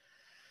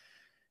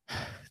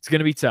it's going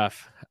to be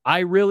tough. I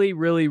really,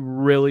 really,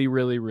 really,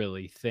 really,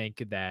 really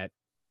think that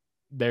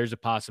there's a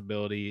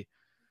possibility.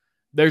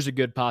 There's a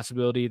good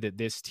possibility that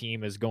this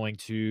team is going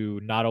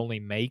to not only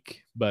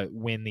make but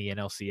win the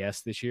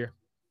NLCS this year.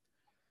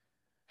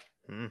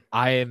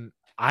 I'm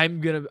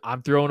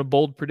throwing a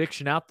bold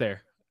prediction out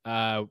there.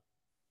 We're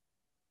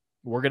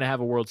going to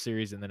have a World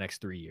Series in the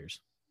next 3 years.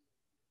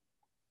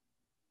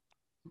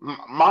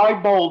 My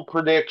bold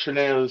prediction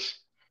is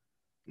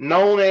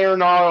Nolan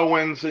Arenado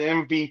wins the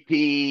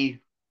MVP.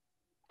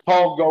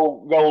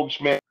 Paul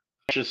Goldschmidt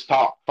is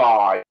top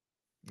 5.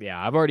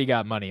 Yeah, I've already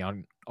got money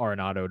on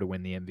Arenado to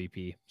win the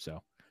MVP,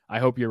 so I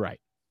hope you're right.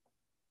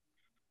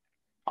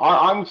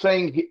 I'm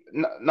saying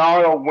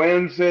Arenado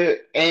wins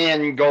it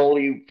and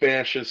Goldie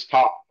finishes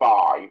top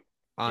 5,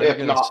 if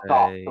not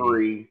top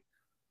 3.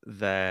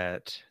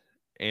 That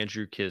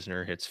Andrew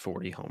Kisner hits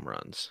 40 home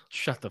runs.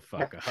 Shut the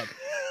fuck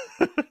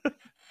up.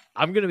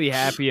 I'm going to be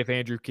happy if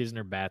Andrew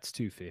Kisner bats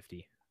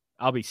 250.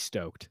 I'll be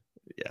stoked.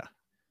 Yeah.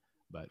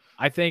 But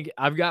I think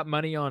I've got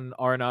money on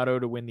Arenado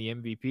to win the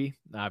MVP.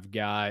 I've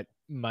got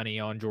money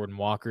on Jordan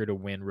Walker to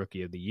win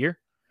Rookie of the Year.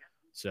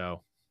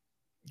 So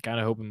kind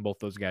of hoping both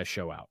those guys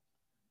show out.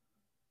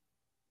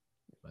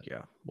 But,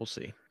 yeah, we'll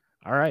see.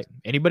 All right.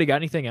 Anybody got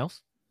anything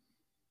else?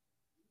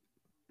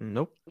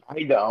 Nope.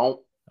 I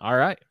don't. All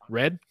right.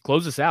 Red,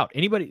 close us out.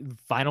 Anybody,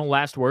 final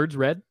last words,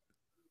 Red?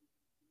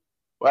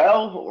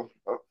 Well,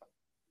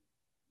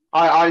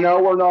 I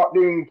know we're not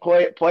doing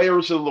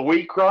players of the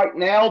week right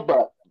now,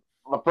 but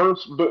the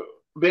first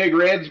Big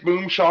Red's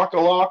Boom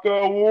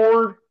Shakalaka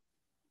Award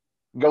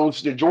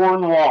goes to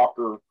Jordan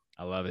Walker.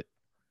 I love it.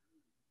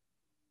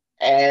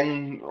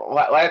 And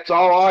that's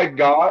all I've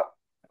got.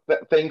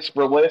 Thanks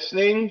for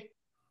listening,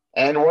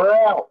 and we're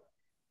out.